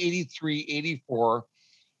 1983-84 for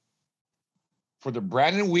the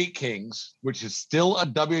Brandon Wheat Kings, which is still a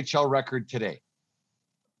WHL record today?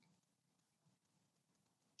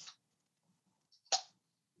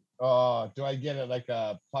 Oh, do I get it like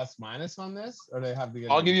a plus minus on this, or do I have to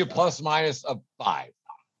get? I'll give you a plus minus of 5.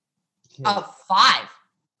 Okay. Of 5.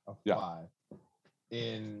 Of 5. Yeah.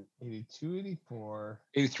 In 82, 84.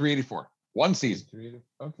 83, 84. One season. 83,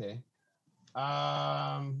 okay.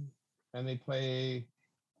 And they play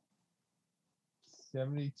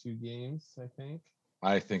 72 games, I think.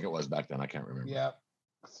 I think it was back then. I can't remember. Yep.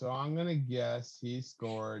 So I'm gonna guess he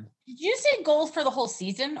scored. Did you say goals for the whole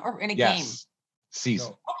season or in a game? Season.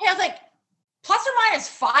 No. Okay, I was like, plus or minus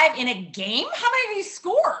 5 in a game? How many did he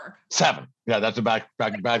score? 7. Yeah, that's a bad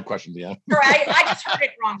question, Deanne. Right, I just heard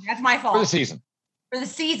it wrong. That's my fault. For the season. For the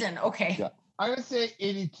season, okay. Yeah. I'm gonna say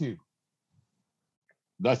 82.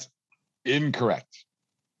 That's incorrect.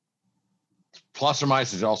 Plus or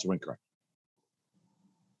minus is also incorrect.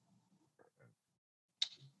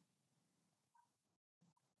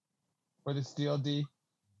 For the Steel D.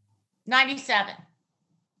 97.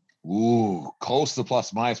 Ooh, close to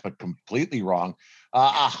plus minus, but completely wrong.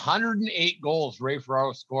 108 goals Ray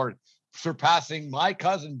Ferraro scored, surpassing my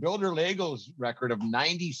cousin Builder Lego's record of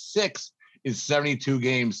 96 in 72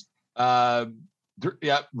 games.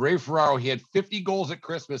 Ray Ferraro, he had 50 goals at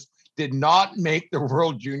Christmas, did not make the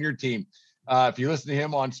World Junior team. If you listen to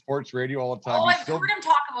him on sports radio all the time, I've heard him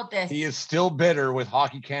talk about this. He is still bitter with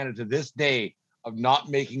Hockey Canada to this day of not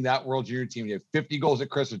making that World Junior team. He had 50 goals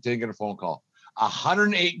at Christmas, didn't get a phone call.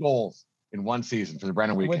 108 goals in one season for the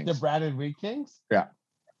Brandon Wheat Kings. With the Brandon Wheat Kings? Yeah.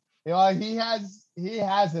 You know, he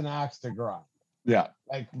has an axe to grind. Yeah.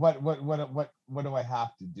 Like what do I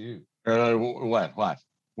have to do?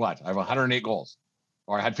 What? I have 108 goals.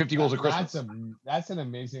 Or I had 50 goals at Christmas. That's an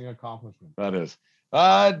amazing accomplishment. That is.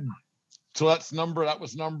 So that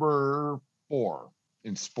was number 4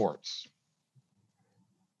 in sports.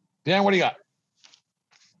 Dan, what do you got?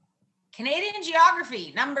 Canadian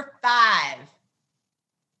geography, number 5.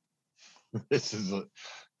 This is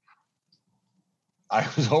I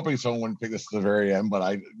was hoping someone wouldn't pick this at the very end,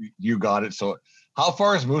 but you got it. So how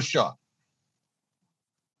far is Moose Jaw?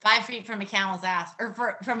 5 feet from a camel's ass. Or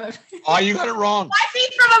from a Oh, you got it wrong. 5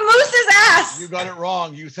 feet from a moose's ass. You got it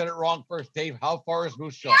wrong. You said it wrong first. Dave, how far is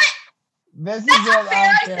Moose Jaw? This That's is unfair.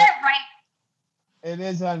 I said it right. It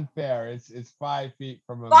is unfair. It's 5 feet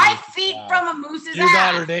from a 5 feet from a moose's ass. You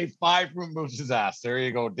got her, Dave. 5 from Moose's ass. There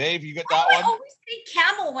you go. Dave, you get that one? I always say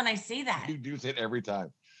camel when I say that. You do say it every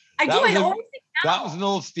time. I always say camel. That was an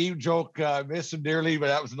old Steve joke. Miss him dearly, but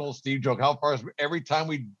that was an old Steve joke. How far is every time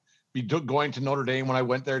we'd be going to Notre Dame when I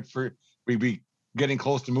went there we'd be getting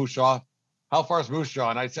close to Moose Jaw. How far is Moose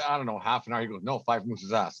Jaw? And I'd say, I don't know, half an hour. He goes, no, 5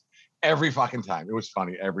 Moose's ass. Every fucking time. It was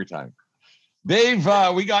funny every time. Dave,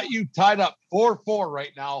 we got you tied up 4-4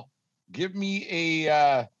 right now. Give me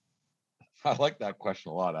I like that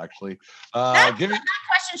question a lot, actually. That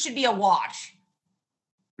question should be a wash.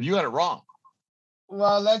 You got it wrong.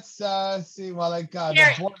 Well, let's see. Well, like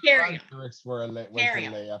the lyrics were a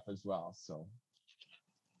layup as well. So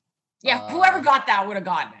yeah, whoever got that would have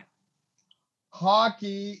gotten it.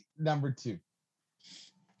 Hockey, number 2.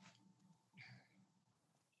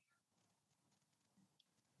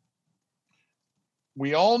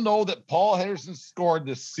 We all know that Paul Henderson scored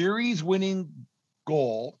the series-winning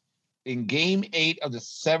goal in Game 8 of the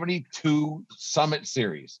 72 Summit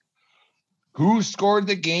Series. Who scored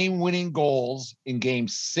the game-winning goals in Game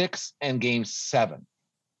 6 and Game 7?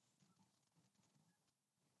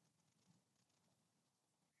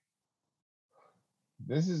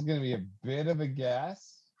 This is going to be a bit of a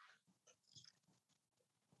guess.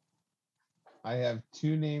 I have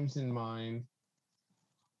 2 names in mind.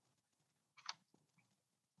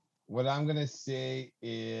 What I'm going to say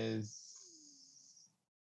is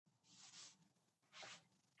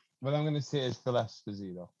Phil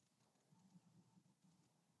Esposito.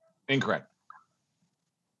 Incorrect.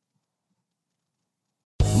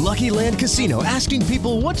 Lucky Land Casino, asking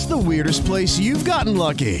people, what's the weirdest place you've gotten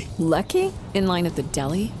lucky? Lucky? In line at the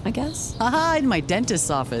deli, I guess? Aha, in my dentist's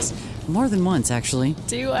office. More than once, actually.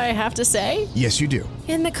 Do I have to say? Yes, you do.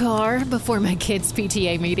 In the car before my kids'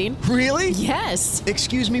 PTA meeting. Really? Yes.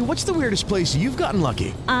 Excuse me, what's the weirdest place you've gotten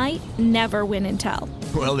lucky? I never win and tell.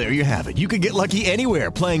 Well, there you have it. You can get lucky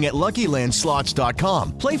anywhere, playing at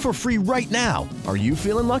LuckyLandSlots.com. Play for free right now. Are you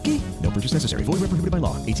feeling lucky? No purchase necessary. Void where prohibited by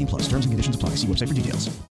law. 18 plus. Terms and conditions apply. See website for details.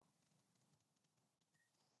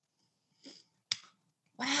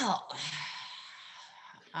 Wow.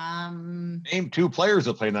 Name 2 players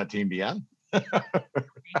that play in that team, Deanne.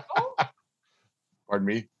 Pardon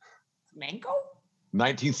me. Mango?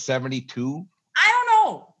 1972. I don't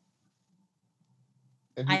know.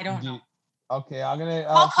 I don't know. Okay, I'm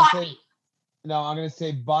gonna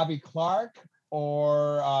say Bobby Clark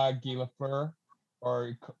or Guy Lafleur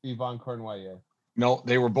or Yvonne Cornwallier. No,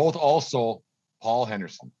 they were both also Paul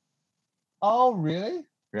Henderson. Oh, really?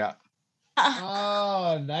 Yeah.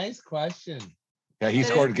 Oh, nice question. Yeah, he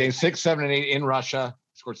scored game 6, 7, and 8 in Russia.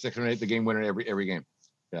 Scored 6 and 8, the game winner every game.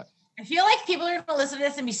 Yeah. I feel like people are going to listen to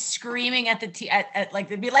this and be screaming at the like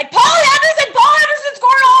they'd be like, Paul Henderson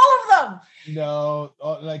scored all of them. No,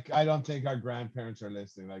 I don't think our grandparents are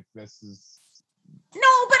listening. Like this is.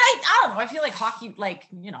 No, but I don't know. I feel like hockey, Yeah,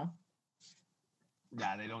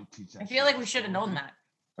 they don't teach that. I feel like we should have known that.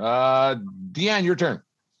 Deanne, your turn.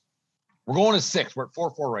 We're going to 6. We're at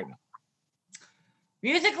 4-4 right now.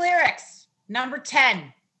 Music lyrics, number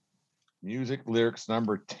 10. Music lyrics,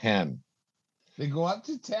 number 10. They go up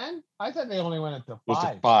to 10? I thought they only went up to 5. Goes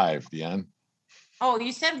to 5, Deanne. Oh,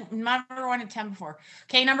 you said number 1 and 10 before.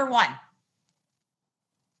 Okay, number 1.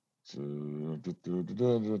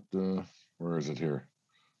 Where is it here?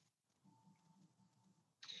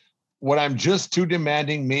 When I'm just too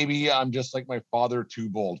demanding, maybe I'm just like my father, too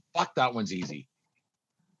bold. Fuck, that one's easy.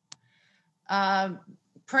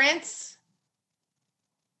 Prince.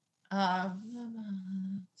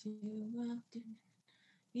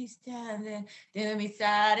 He's standing, do me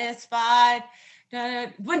satisfied.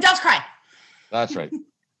 When doves cry. That's right.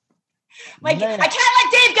 I can't let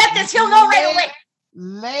Dave get this. He'll know right away.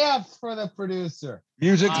 Layups for the producer.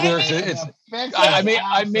 Music lyrics. I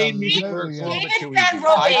made music lyrics a little bit too easy.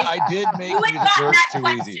 I did make music lyrics too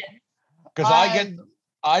easy because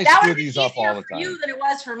I screw these up all the time. You than it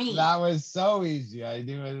was for me. That was so easy. I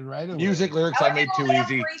do it right away. Music lyrics I made too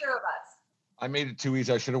easy. I made it too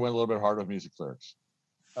easy. I should have went a little bit harder with music lyrics.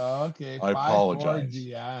 Okay. I apologize.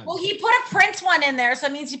 Well, he put a Prince one in there, so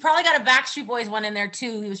it means he probably got a Backstreet Boys one in there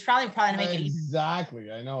too. He was probably to make it easy.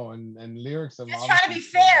 Exactly. I know. And lyrics. Just trying to be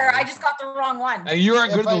fair. I just got the wrong one. And you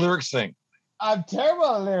aren't good at the lyrics thing. I'm terrible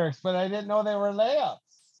at lyrics, but I didn't know they were layups.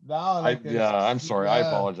 No, I'm sorry. I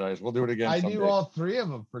apologize. We'll do it again. I someday. do all 3 of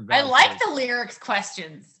them for I like the lyrics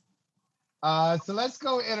questions. So let's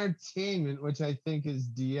go entertainment, which I think is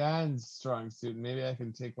Deanne's strong suit. Maybe I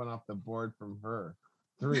can take one off the board from her.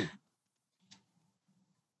 3.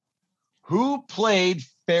 Who played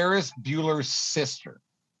Ferris Bueller's sister?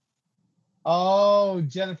 Oh,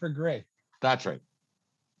 Jennifer Grey. That's right.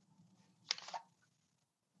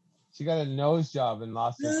 She got a nose job and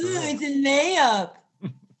lost her career. It's a layup.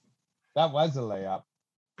 That was a layup.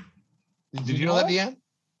 Did you know that, Deanne?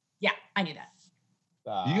 Yeah, I knew that.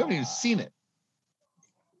 You haven't even seen it.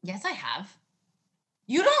 Yes, I have.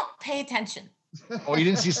 You don't pay attention. Oh, you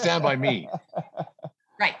didn't see Stand By Me.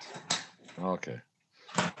 Right. Okay.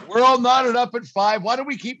 We're all knotted up at 5. Why don't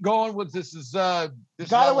we keep going with this? Gotta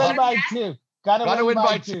win by 2. Gotta win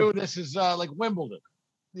by 2. This is like Wimbledon.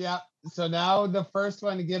 Yeah. So now the first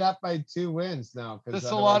one to get up by 2 wins now. This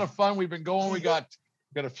is a lot of fun. We've been going. We got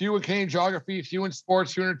a few in Canadian geography, a few in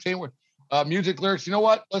sports, a few in entertainment. Music lyrics. You know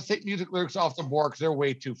what? Let's take music lyrics off the board because they're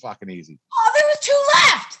way too fucking easy. Oh, there was 2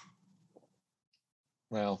 left.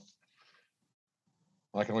 Well,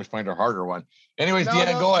 I can always find a harder one. Anyways,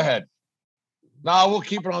 Deanne, go ahead. No, we'll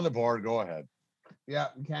keep it on the board. Go ahead. Yeah,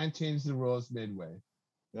 can't change the rules midway.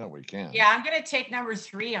 Yeah, we can. Yeah, I'm gonna take number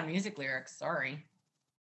 3 on music lyrics. Sorry.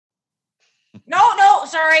 No,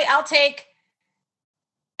 sorry. I'll take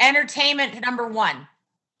entertainment number 1.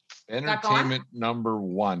 Entertainment number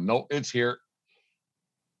 1. No, it's here.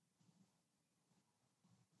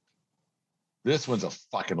 This one's a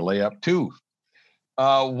fucking layup too.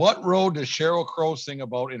 What road does Sheryl Crow sing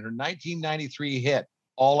about in her 1993 hit,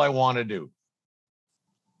 All I Want to Do?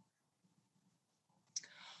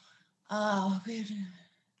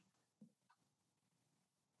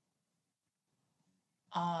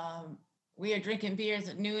 We are drinking beers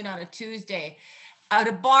at noon on a Tuesday at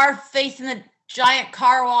a bar facing the giant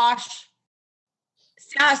car wash.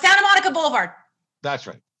 Santa Monica Boulevard. That's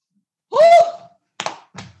right. Woo!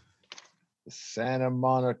 Santa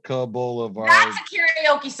Monica Boulevard. That's a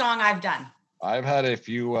karaoke song I've done. I've had a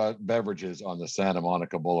few beverages on the Santa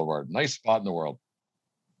Monica Boulevard. Nice spot in the world.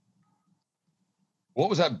 What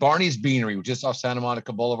was that? Barney's Beanery, just off Santa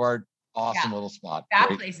Monica Boulevard. Awesome little spot. That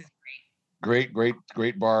place is great.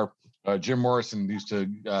 Great bar. Jim Morrison used to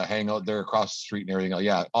hang out there across the street and everything.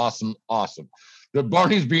 Yeah, awesome. The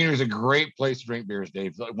Barney's Beanery is a great place to drink beers,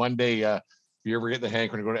 Dave. One day, if you ever get the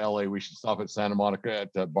hankering to go to LA, we should stop at Santa Monica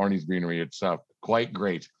at Barney's Beanery. It's quite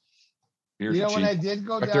great. Beers are cheap. When I did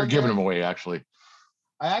go down they're giving them away, actually.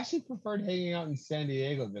 I actually preferred hanging out in San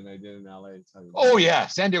Diego than I did in LA. Oh yeah,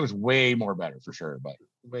 San Diego was way more better for sure, but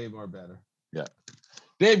way more better. Yeah,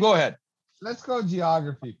 Dave, go ahead. Let's go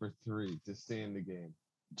geography for 3 to stay in the game.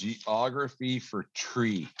 Geography for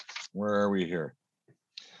tree. Where are we here?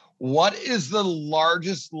 What is the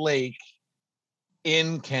largest lake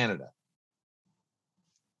in Canada?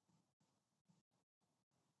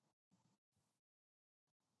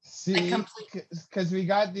 See, because we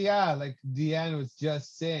got like Deanne was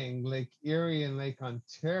just saying, Lake Erie and Lake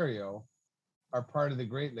Ontario are part of the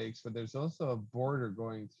Great Lakes, but there's also a border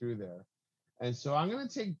going through there. And so I'm going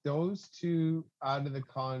to take those two out of the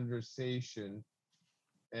conversation.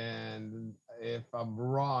 And if I'm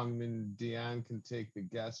wrong, then Deanne can take the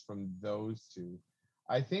guess from those two.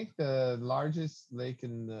 I think the largest lake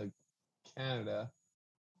in Canada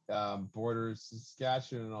borders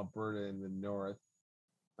Saskatchewan and Alberta in the north.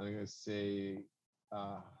 I'm going to say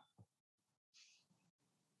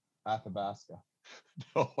Athabasca.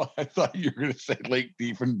 No, I thought you were going to say Lake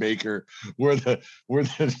Diefenbaker, where the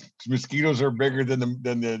mosquitoes are bigger than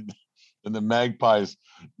the magpies.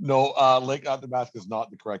 No, Lake Athabasca is not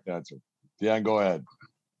the correct answer. Deanne, go ahead.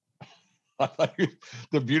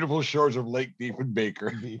 The beautiful shores of Lake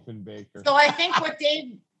Diefenbaker. So I think what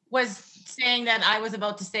Dave was saying that I was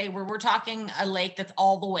about to say, where we're talking a lake that's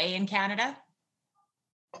all the way in Canada.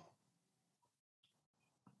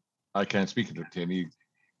 I can't speak to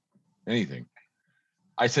anything.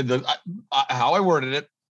 I said how I worded it.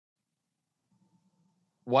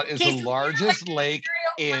 What is the largest lake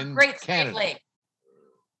in Canada? Lake.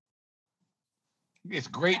 It's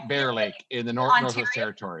Great Bear Lake in the Northwest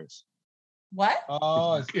Territories. What?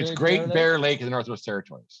 Oh, it's Great Bear Lake in the Northwest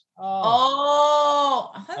Territories.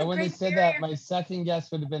 Oh. I wouldn't have said that. My second guess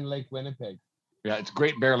would have been Lake Winnipeg. Yeah, it's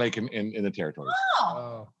Great Bear Lake in the Territories.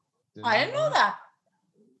 Oh. I didn't know that.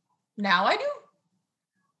 Now I do.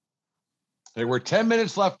 There were 10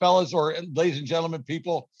 minutes left, fellas, or ladies and gentlemen,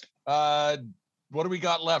 people. What do we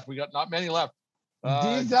got left? We got not many left.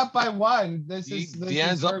 Dean's up by 1.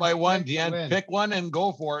 Deanne's up by 1. Deanne, pick one and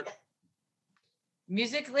go for it.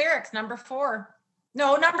 Music lyrics, number 4.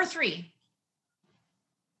 No, number 3.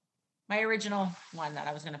 My original one that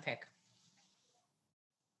I was going to pick.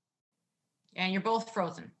 And you're both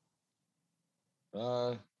frozen.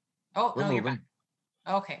 We're no, moving. You're back.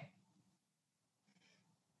 Okay.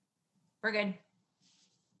 We're good.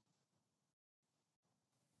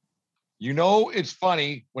 You know, it's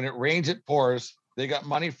funny when it rains, it pours. They got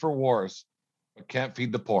money for wars, but can't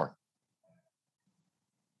feed the poor.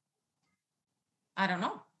 I don't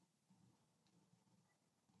know.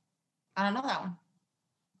 I don't know that one.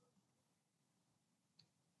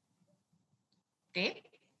 Dave?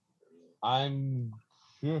 I'm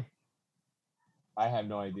sure. I have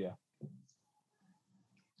no idea.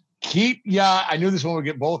 I knew this one would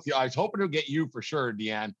get both. I was hoping to get you for sure,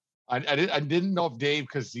 Deanne. I didn't know if Dave,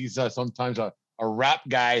 because he's sometimes a rap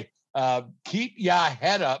guy. Keep Ya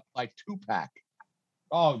Head Up by Tupac.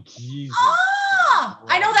 Oh, Jesus.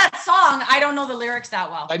 I know that song. I don't know the lyrics that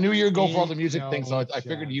well. I knew you would go for all the music thing, so I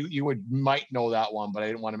figured you might know that one, but I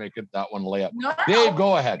didn't want to make it that one layup. No. Dave,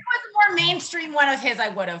 go ahead. If it was a more mainstream one of his, I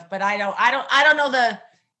would have, but I don't know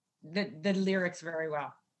the lyrics very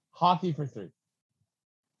well. Hockey for 3.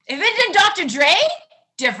 If it's in Dr. Dre,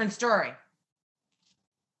 different story.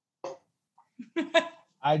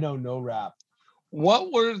 I know no rap.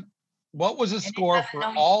 What was the score for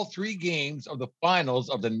all 3 games of the finals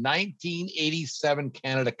of the 1987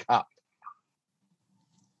 Canada Cup?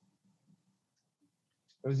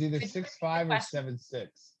 It was either 6-5 or 7-6.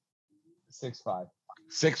 6-5.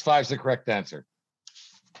 6-5 is the correct answer.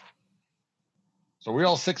 So we're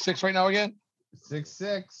all 6-6 right now again?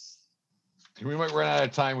 6-6. We might run out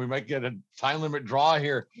of time. We might get a time limit draw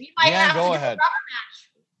here. Yeah, go ahead.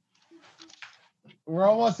 We're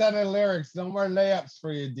almost out of lyrics. No more layups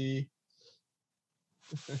for you, D.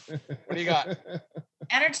 What do you got?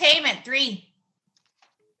 Entertainment, 3.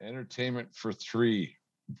 Entertainment for 3.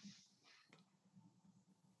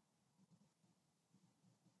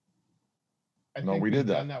 No, we did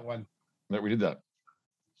that. That one. No, we did that.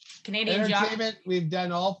 Canadian entertainment. geography. We've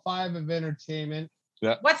done all 5 of entertainment.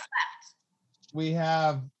 Yeah. What's left? We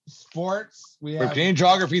have sports. We have have Canadian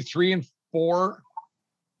geography 3 and 4.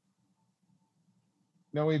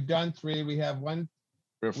 No, we've done 3. We have 1.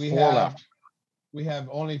 We have 4 left. We have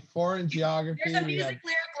only 4 in geography. There's a music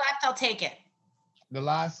lyric left. I'll take it. The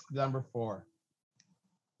last number 4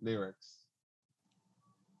 lyrics.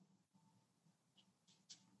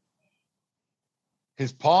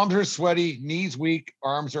 His palms are sweaty, knees weak,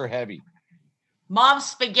 arms are heavy. Mom's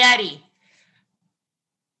spaghetti.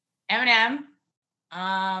 Eminem.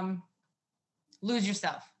 Lose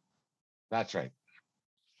yourself. That's right.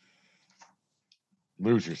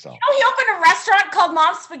 Lose yourself. Oh, he opened a restaurant called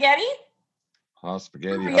Mom's Spaghetti?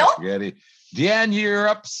 Spaghetti. Real? Spaghetti. Deanne, you're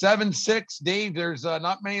up 7-6. Dave, there's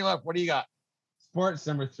not many left. What do you got? Sports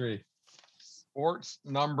number 3. Sports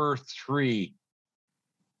number 3.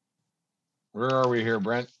 Where are we here,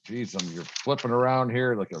 Brent? Jeez, you're flipping around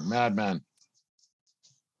here like a madman.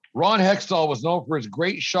 Ron Hextall was known for his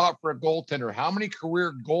great shot for a goaltender. How many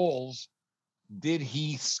career goals did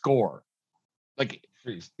he score? Like,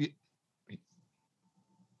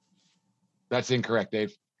 that's incorrect,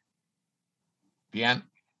 Dave. Deanne?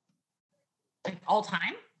 Like all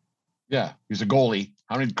time? Yeah, he's a goalie.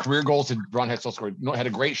 How many career goals did Ron Hextall score? No, had a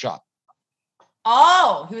great shot.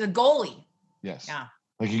 Oh, he was a goalie. Yes. Yeah.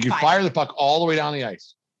 Like you could 5. fire the puck all the way down the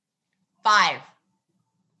ice. 5.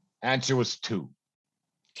 Answer was 2.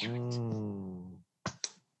 Damn it.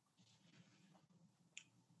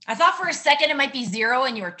 I thought for a second it might be 0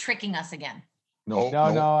 and you were tricking us again. No,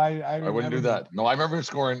 I wouldn't do that. No, I remember him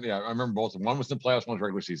scoring. Yeah, I remember both. One was in the playoffs, one was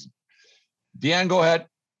regular season. Deanne, go ahead.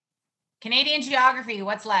 Canadian geography,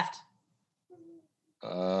 what's left?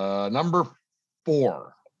 Number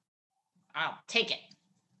 4. Oh, take it.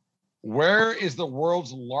 Where is the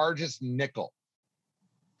world's largest nickel?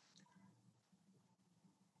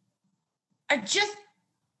 I just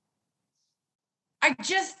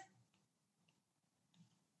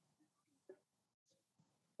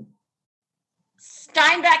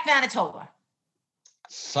Steinbach, Manitoba.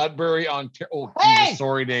 Sudbury, Ontario. Oh, Hey! Jesus,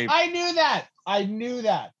 sorry, Dave. I knew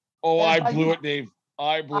that. Oh, I blew it, Dave.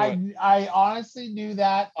 I blew it. I honestly knew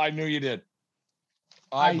that. I knew you did.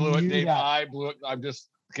 I blew it, Dave. I blew it. I'm just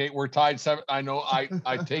okay. We're tied 7. I know.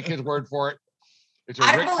 I take his word for it. It's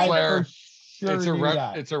a Ric Flair.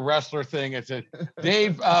 It's a wrestler thing. It's a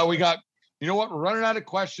Dave. We got. You know what? We're running out of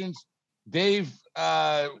questions. Dave.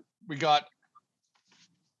 We got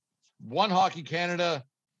 1 Hockey Canada.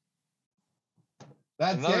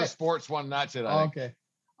 That's another it. Sports one. That's it. I think. Okay,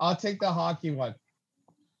 I'll take the hockey one.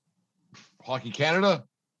 Hockey Canada.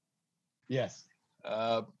 Yes.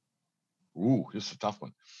 This is a tough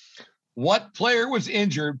one. What player was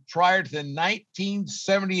injured prior to the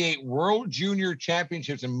 1978 World Junior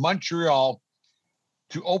Championships in Montreal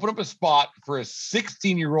to open up a spot for a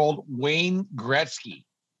 16-year-old Wayne Gretzky?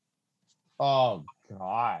 Oh,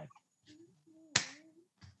 God. Do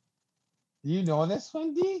you know this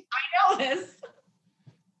one, D? I know this.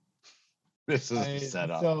 This is a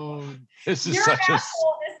setup. So this is you're such an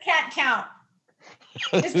asshole. This can't count.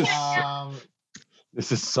 This can't count.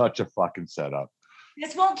 This is such a fucking setup.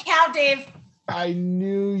 This won't count, Dave. I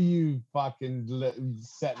knew you fucking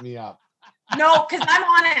set me up. No, because I'm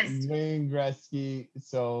honest. Wayne Gretzky.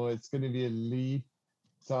 So it's going to be a Leaf.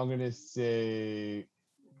 So I'm going to say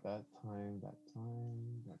that time.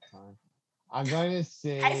 I'm going to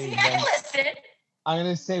say. I see I listed. I'm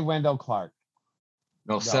going to say Wendell Clark.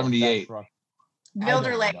 No, 78.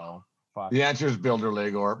 Builder Leg. The answer is Builder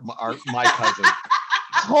Leg or my cousin.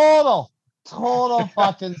 Total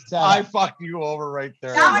fucking setup. I fucked you over right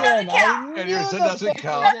there. It doesn't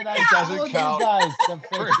count. It doesn't count.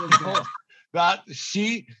 That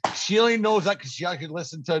she only knows that because she could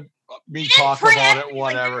listen to me talk about it,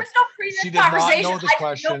 whatever. Like, she did not know the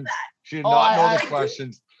questions. She did not know the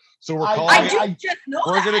questions. So we're calling it.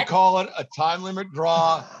 We're going to call it a time limit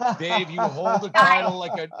draw. Dave, you hold the title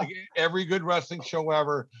like every good wrestling show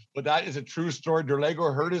ever. But that is a true story.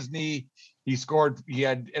 Derlego hurt his knee. He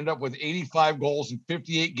had ended up with 85 goals in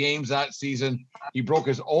 58 games that season. He broke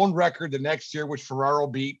his own record the next year, which Ferraro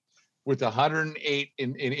beat with 108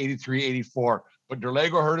 in 83-84. But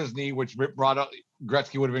Derlego hurt his knee, which brought up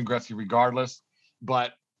Gretzky would have been Gretzky regardless.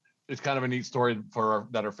 But it's kind of a neat story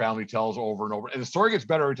that our family tells over and over. And the story gets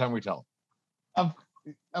better every time we tell. Of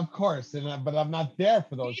course. But I'm not there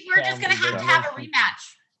for those. We're just going to have a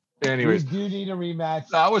rematch. Anyways, we do need a rematch.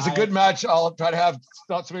 That was a good match. I'll try to have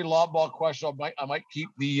not so many lob ball questions. I might keep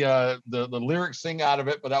the lyrics thing out of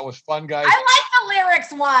it, but that was fun, guys. I like the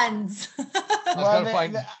lyrics ones. I was gonna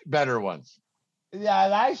find better ones.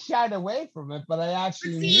 Yeah, I shied away from it, but I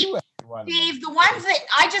actually knew it. Steve, the ones that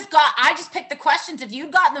I just picked the questions. If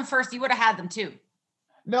you'd gotten them first, you would have had them too.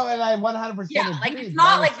 No, and I 100% agree. Like it's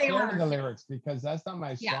not like they were the lyrics because that's not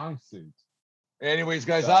my strong suit. Anyways,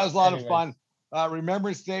 guys, that was a lot of fun.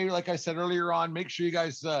 Remembrance Day, like I said earlier on, make sure you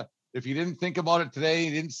guys, if you didn't think about it today,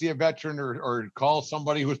 you didn't see a veteran or call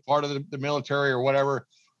somebody who was part of the military or whatever,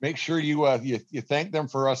 make sure you thank them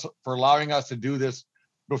for allowing us to do this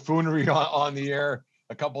buffoonery on the air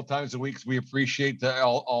a couple of times a week. So we appreciate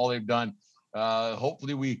all they've done.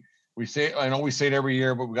 Hopefully we say, I know we say it every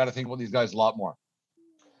year, but we got to think about these guys a lot more.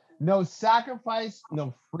 No sacrifice,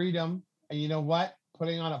 no freedom. And you know what?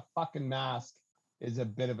 Putting on a fucking mask is a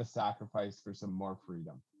bit of a sacrifice for some more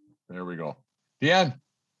freedom. There we go. Deanne?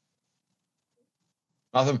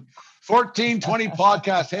 Nothing. 1420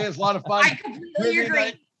 podcast. Hey, it's a lot of fun. I completely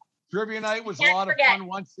agree. Trivia night was a lot of fun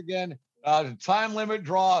once again. Time limit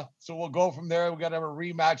draw. So we'll go from there. We got to have a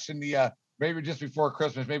rematch in the maybe just before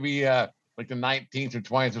Christmas, maybe like the 19th or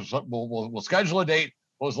 20th. We'll schedule a date.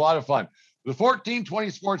 It was a lot of fun. The 1420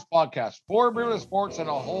 Sports Podcast, 4 Beer Sports, and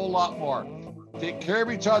a whole lot more. Take care of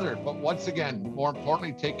each other, but once again, more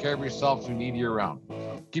importantly, take care of yourselves who need you around.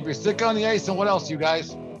 Keep your stick on the ice, and what else, you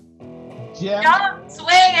guys? Jim? Don't swing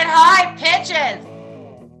at high pitches.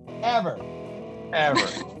 Ever.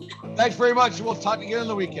 Thanks very much. We'll talk again on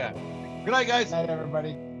the weekend. Good night, guys. Good night,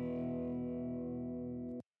 everybody.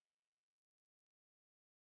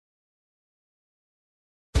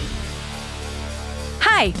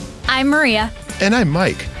 Hi, I'm Maria. And I'm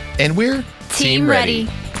Mike. And we're Team Ready.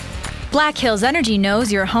 Black Hills Energy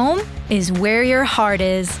knows your home is where your heart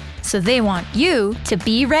is, so they want you to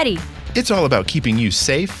be ready. It's all about keeping you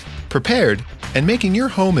safe, prepared, and making your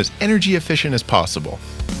home as energy efficient as possible.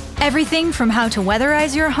 Everything from how to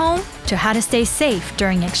weatherize your home to how to stay safe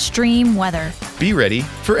during extreme weather. Be ready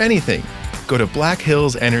for anything. Go to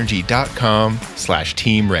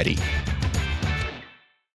blackhillsenergy.com/team ready.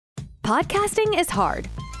 Podcasting is hard,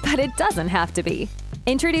 but it doesn't have to be.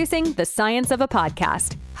 Introducing The Science of a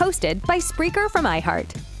Podcast, hosted by Spreaker from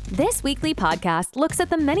iHeart. This weekly podcast looks at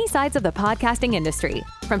the many sides of the podcasting industry,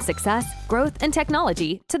 from success, growth, and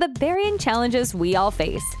technology to the varying challenges we all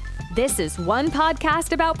face. This is one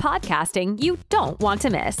podcast about podcasting you don't want to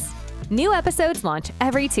miss. New episodes launch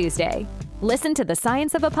every Tuesday. Listen to The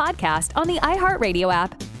Science of a Podcast on the iHeartRadio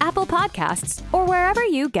app, Apple Podcasts, or wherever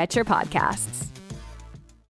you get your podcasts.